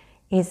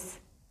 is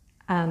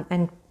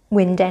and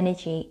wind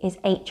energy is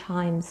 8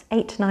 to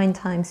 9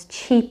 times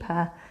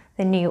cheaper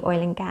than new oil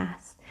and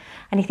gas.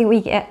 And I think we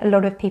get a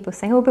lot of people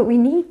saying, oh, but we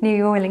need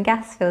new oil and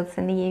gas fields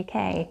in the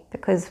UK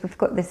because we've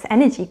got this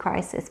energy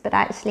crisis. But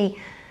actually,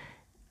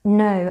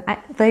 no,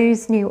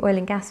 those new oil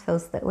and gas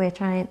fields that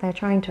they're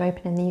trying to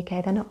open in the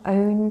UK, they're not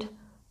owned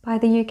by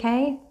the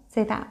UK.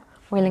 So that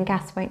oil and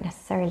gas won't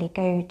necessarily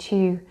go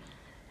to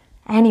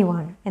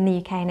anyone in the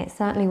UK, and it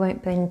certainly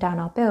won't bring down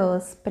our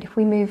bills. But if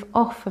we move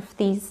off of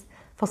these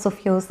fossil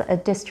fuels that are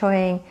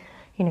destroying,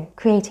 you know,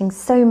 creating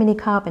so many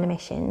carbon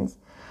emissions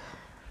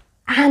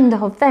and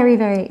are very,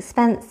 very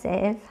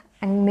expensive,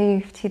 and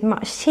move to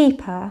much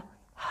cheaper,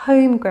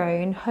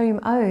 homegrown,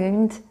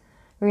 home-owned,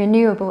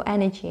 renewable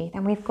energy,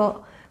 then we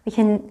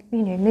can,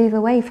 you know, move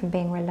away from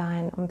being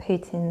reliant on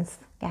Putin's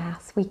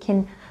gas. We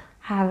can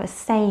have a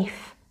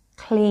safe,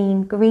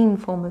 clean, green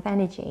form of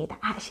energy that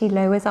actually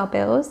lowers our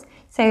bills.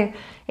 So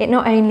it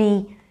not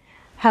only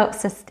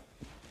helps us,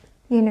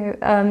 you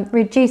know,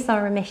 reduce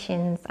our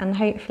emissions and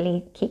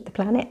hopefully keep the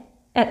planet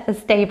at a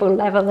stable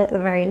level at the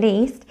very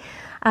least,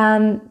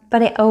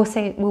 but it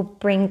also will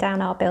bring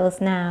down our bills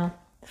now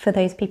for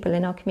those people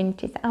in our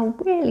communities that are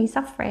really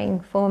suffering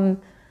from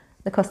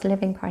the cost of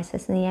living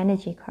crisis and the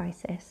energy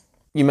crisis.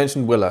 You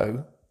mentioned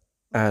Willow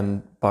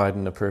and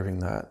Biden approving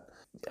that,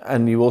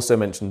 and you also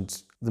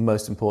mentioned the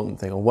most important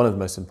thing, or one of the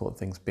most important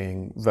things,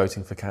 being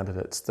voting for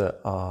candidates that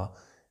are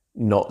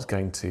not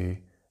going to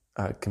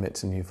commit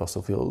to new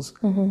fossil fuels.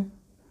 Mm-hmm.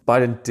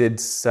 Biden did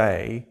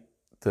say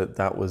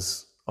that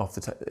was off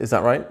the is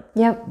that right?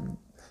 Yep.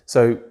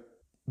 So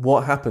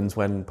what happens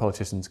when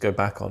politicians go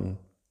back on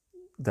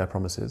their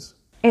promises?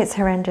 It's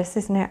horrendous,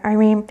 isn't it? I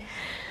mean,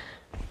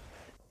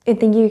 in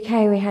the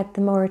UK we had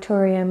the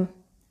moratorium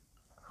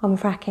on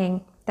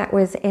fracking that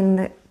was in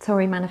the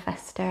Tory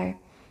manifesto,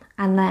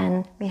 and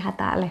then we had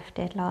that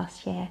lifted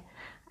last year.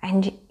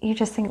 And you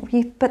just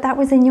think, but that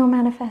was in your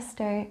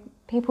manifesto.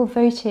 People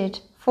voted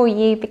for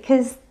you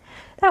because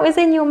that was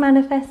in your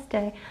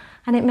manifesto,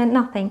 and it meant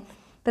nothing.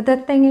 But the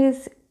thing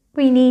is,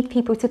 we need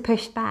people to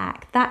push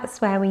back. That's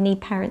where we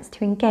need parents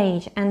to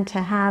engage and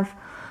to have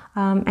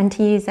and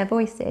to use their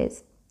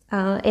voices.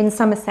 In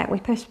Somerset, we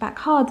pushed back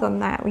hard on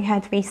that. We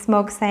had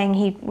Rees-Mogg saying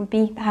he would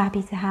be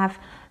happy to have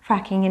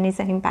fracking in his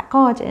own back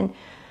garden,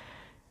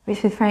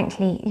 which was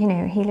frankly, you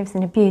know, he lives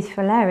in a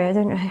beautiful area. I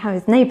don't know how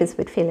his neighbours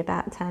would feel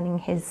about turning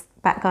his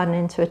back garden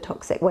into a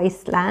toxic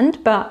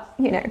wasteland, but,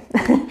 you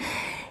know,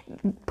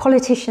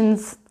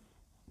 politicians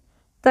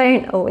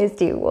don't always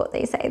do what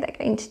they say they're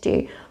going to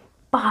do.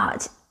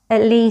 But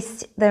at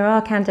least there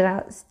are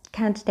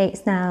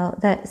candidates now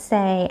that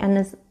say, and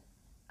there's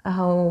a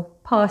whole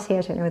party,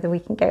 I don't know whether we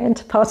can go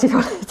into party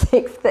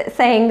politics, but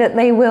saying that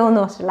they will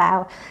not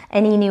allow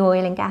any new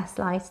oil and gas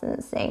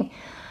licensing.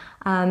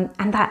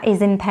 And that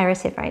is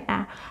imperative right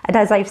now. And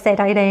as I've said,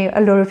 I know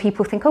a lot of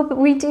people think, oh, but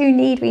we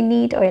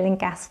need oil and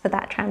gas for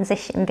that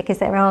transition because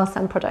there are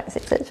some products,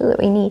 etc., that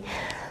we need.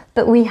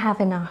 But we have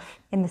enough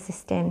in the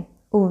system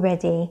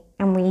already,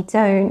 and we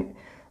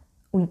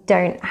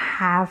don't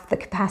have the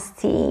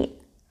capacity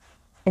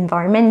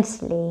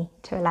environmentally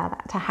to allow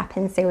that to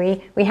happen. So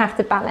we have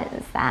to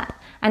balance that,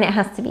 and it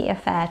has to be a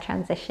fair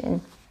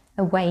transition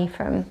away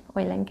from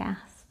oil and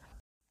gas.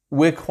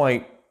 We're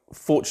quite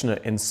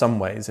fortunate in some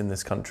ways in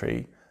this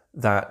country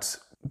that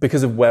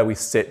because of where we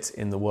sit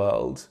in the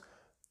world,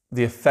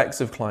 the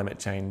effects of climate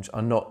change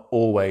are not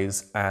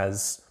always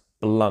as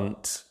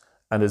blunt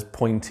and as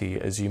pointy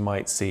as you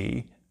might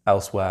see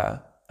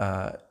elsewhere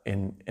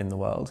in the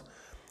world.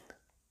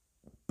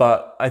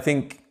 But I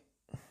think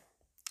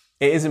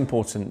it is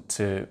important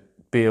to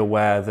be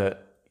aware of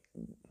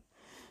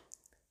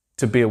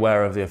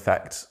the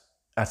effect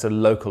at a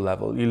local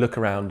level. You look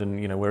around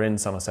and, you know, we're in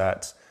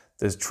Somerset,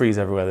 there's trees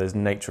everywhere, there's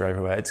nature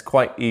everywhere. It's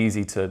quite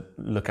easy to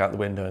look out the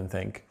window and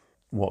think,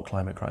 what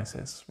climate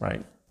crisis,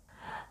 right?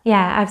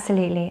 Yeah,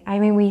 absolutely. I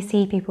mean, we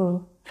see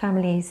people,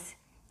 families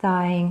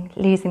dying,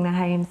 losing their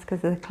homes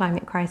because of the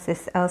climate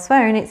crisis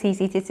elsewhere, and it's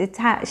easy to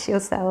detach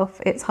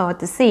yourself. It's hard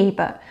to see,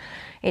 but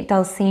it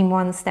does seem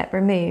one step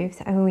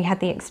removed. I mean, we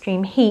had the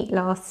extreme heat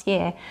last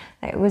year.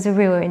 It was a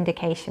real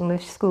indication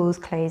with schools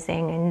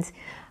closing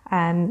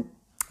and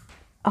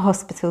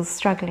hospitals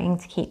struggling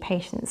to keep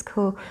patients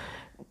cool.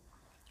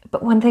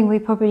 But one thing we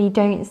probably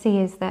don't see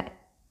is that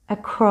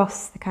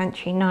across the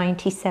country,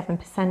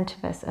 97%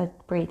 of us are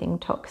breathing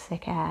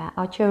toxic air.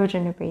 Our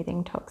children are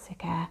breathing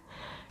toxic air.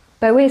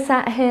 But we're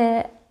sat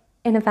here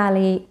in a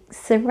valley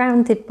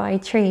surrounded by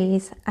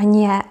trees, and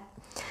yet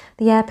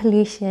the air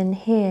pollution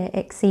here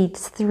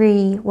exceeds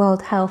 3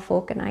 World Health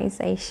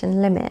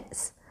Organization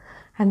limits.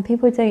 And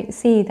people don't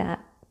see that,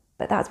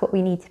 but that's what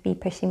we need to be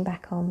pushing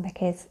back on,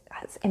 because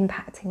that's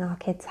impacting our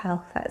kids'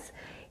 health. That's,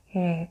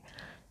 you know,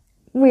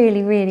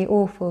 really, really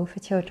awful for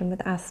children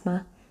with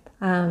asthma,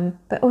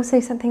 but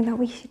also something that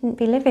we shouldn't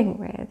be living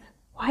with.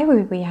 Why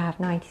would we have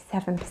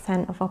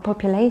 97% of our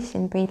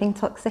population breathing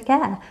toxic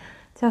air?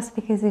 Just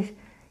because of,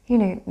 you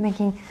know,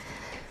 making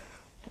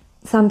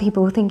some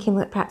people thinking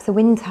that perhaps a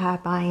wind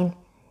turbine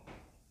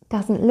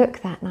doesn't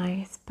look that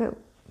nice, but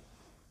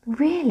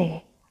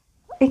really,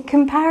 in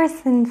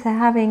comparison to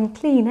having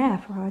clean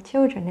air for our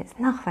children, it's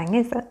nothing,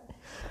 is it?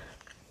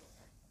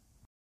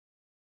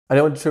 I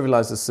don't want to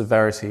trivialise the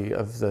severity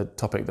of the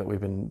topic that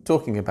we've been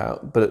talking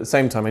about, but at the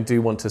same time, I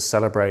do want to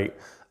celebrate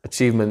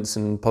achievements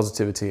and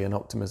positivity and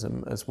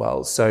optimism as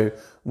well. So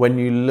when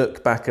you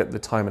look back at the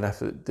time and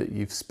effort that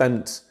you've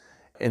spent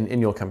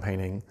in your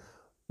campaigning,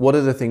 what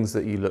are the things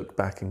that you look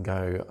back and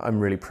go, I'm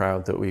really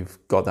proud that we've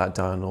got that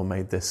done or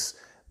made this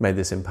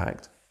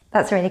impact?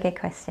 That's a really good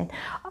question.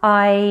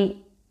 I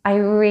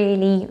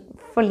really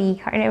fully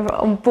kind of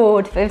on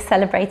board with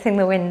celebrating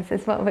the wins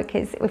as well,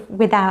 because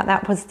without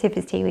that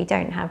positivity we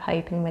don't have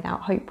hope, and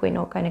without hope we're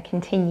not going to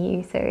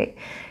continue. So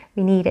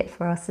we need it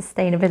for our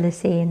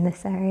sustainability in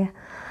this area.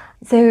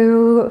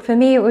 So for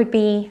me it would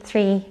be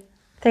three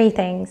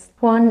things.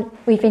 One,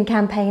 we've been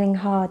campaigning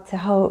hard to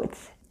halt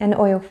an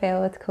oil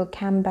field called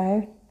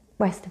Cambo,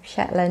 west of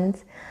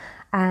Shetland,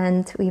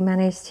 and we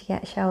managed to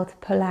get Shell to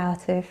pull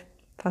out of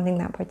funding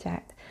that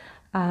project.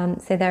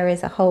 So there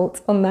is a halt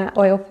on that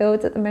oil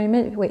field at the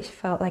moment, which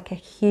felt like a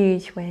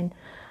huge win.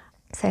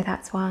 So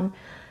that's one.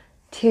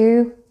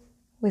 Two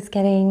was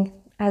getting,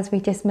 as we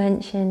just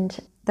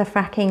mentioned, the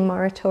fracking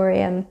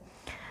moratorium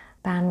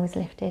ban was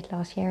lifted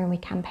last year, and we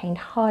campaigned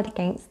hard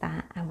against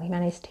that, and we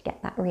managed to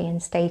get that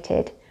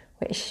reinstated,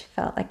 which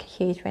felt like a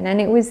huge win. And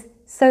it was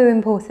so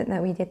important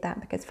that we did that,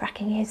 because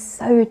fracking is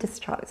so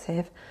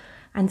destructive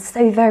and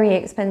so very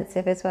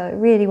expensive as well. It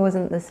really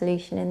wasn't the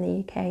solution in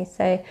the UK.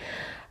 So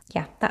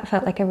yeah, that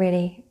felt like a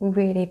really,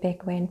 really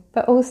big win.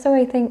 But also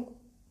I think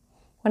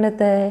one of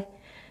the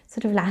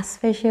sort of last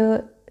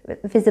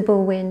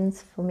visible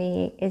wins for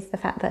me is the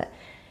fact that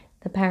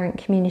the parent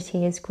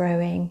community is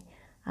growing,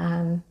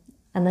 and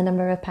the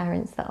number of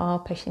parents that are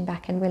pushing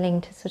back and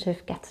willing to sort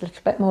of get a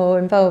little bit more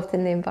involved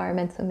in the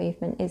environmental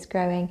movement is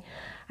growing.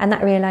 And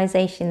that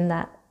realisation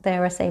that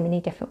there are so many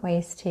different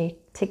ways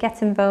to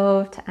get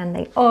involved, and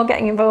they are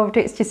getting involved,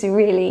 it's just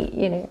really,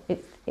 you know,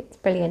 it's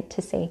brilliant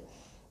to see.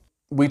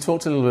 We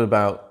talked a little bit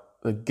about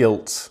the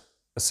guilt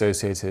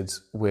associated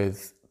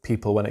with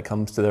people when it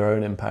comes to their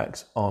own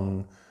impact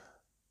on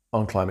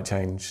climate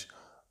change,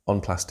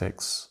 on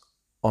plastics,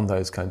 on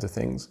those kinds of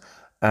things.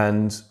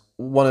 And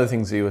one of the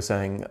things that you were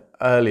saying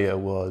earlier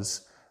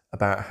was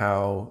about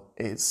how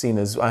it's seen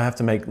as I have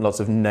to make lots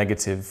of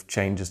negative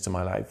changes to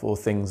my life, or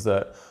things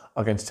that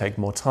are going to take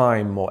more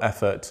time, more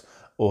effort,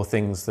 or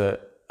things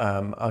that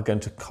are going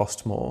to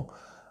cost more.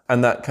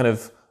 And that kind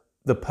of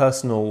the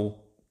personal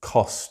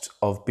cost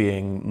of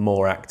being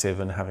more active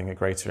and having a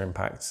greater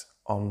impact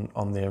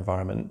on the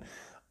environment,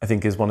 I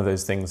think is one of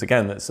those things,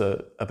 again, that's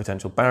a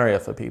potential barrier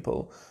for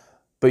people.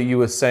 But you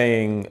were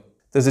saying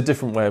there's a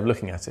different way of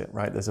looking at it,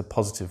 right? There's a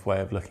positive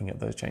way of looking at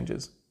those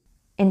changes.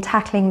 In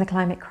tackling the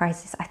climate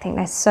crisis, I think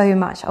there's so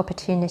much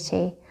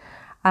opportunity,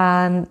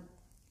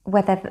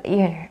 whether, you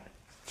know,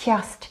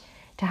 just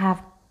to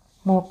have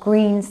more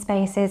green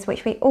spaces,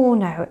 which we all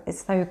know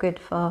is so good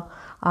for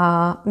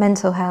our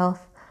mental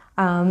health,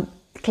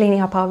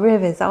 cleaning up our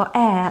rivers, our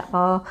air,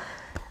 our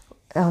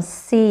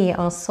sea,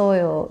 our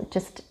soil,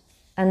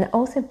 and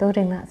also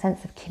building that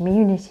sense of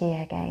community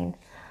again.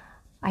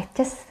 I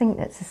just think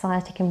that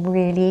society can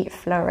really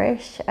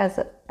flourish as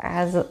a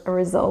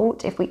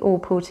result if we all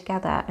pull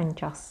together and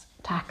just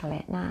tackle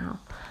it now.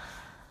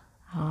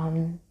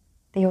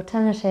 The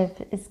alternative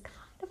is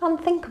kind of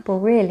unthinkable,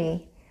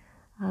 really.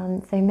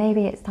 So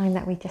maybe it's time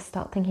that we just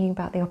start thinking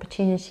about the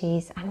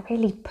opportunities and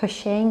really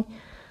pushing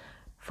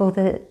for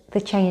the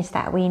change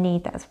that we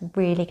need that's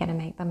really going to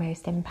make the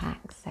most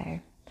impact. So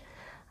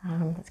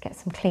let's get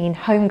some clean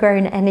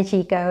homegrown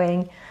energy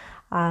going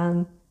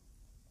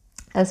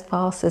as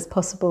fast as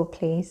possible,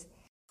 please.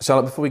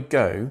 Charlotte, before we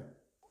go,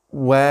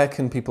 where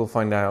can people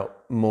find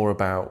out more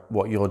about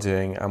what you're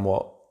doing and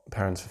what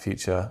Parents for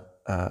Future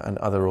and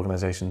other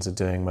organisations are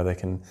doing, where they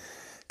can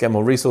get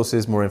more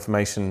resources, more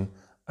information,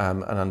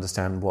 and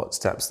understand what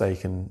steps they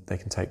can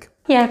take?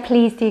 Yeah,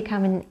 please do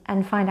come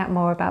and find out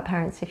more about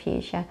Parents for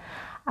Future.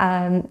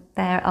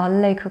 There are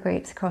local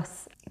groups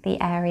across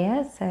the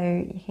area, so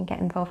you can get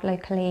involved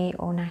locally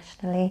or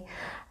nationally.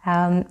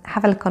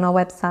 Have a look on our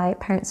website,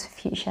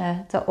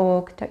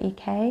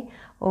 parentsforfuture.org.uk,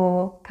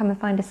 or come and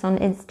find us on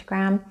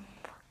Instagram.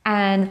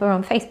 And we're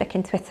on Facebook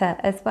and Twitter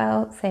as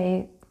well,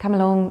 so come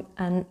along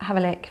and have a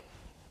look,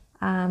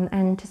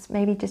 and just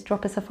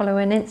drop us a follow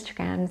on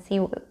Instagram and see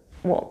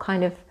what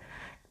kind of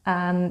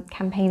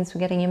campaigns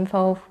we're getting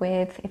involved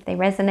with. If they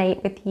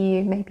resonate with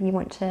you, maybe you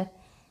want to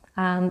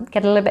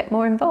get a little bit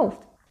more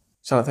involved.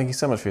 Charlotte, thank you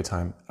so much for your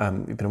time.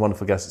 You've been a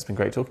wonderful guest. It's been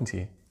great talking to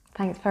you.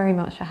 Thanks very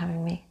much for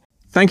having me.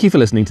 Thank you for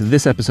listening to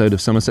this episode of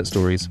Somerset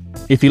Stories.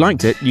 If you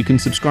liked it, you can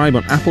subscribe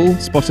on Apple,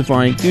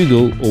 Spotify,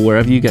 Google, or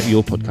wherever you get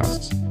your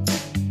podcasts.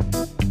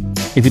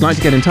 If you'd like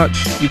to get in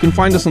touch, you can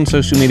find us on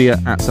social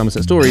media at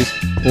Somerset Stories,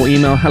 or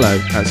email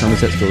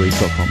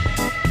hello@somersetstories.com.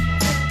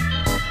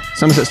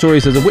 Somerset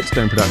Stories is a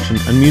Whetstone production,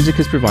 and music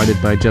is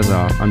provided by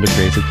Jazzar under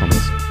Creative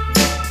Commons.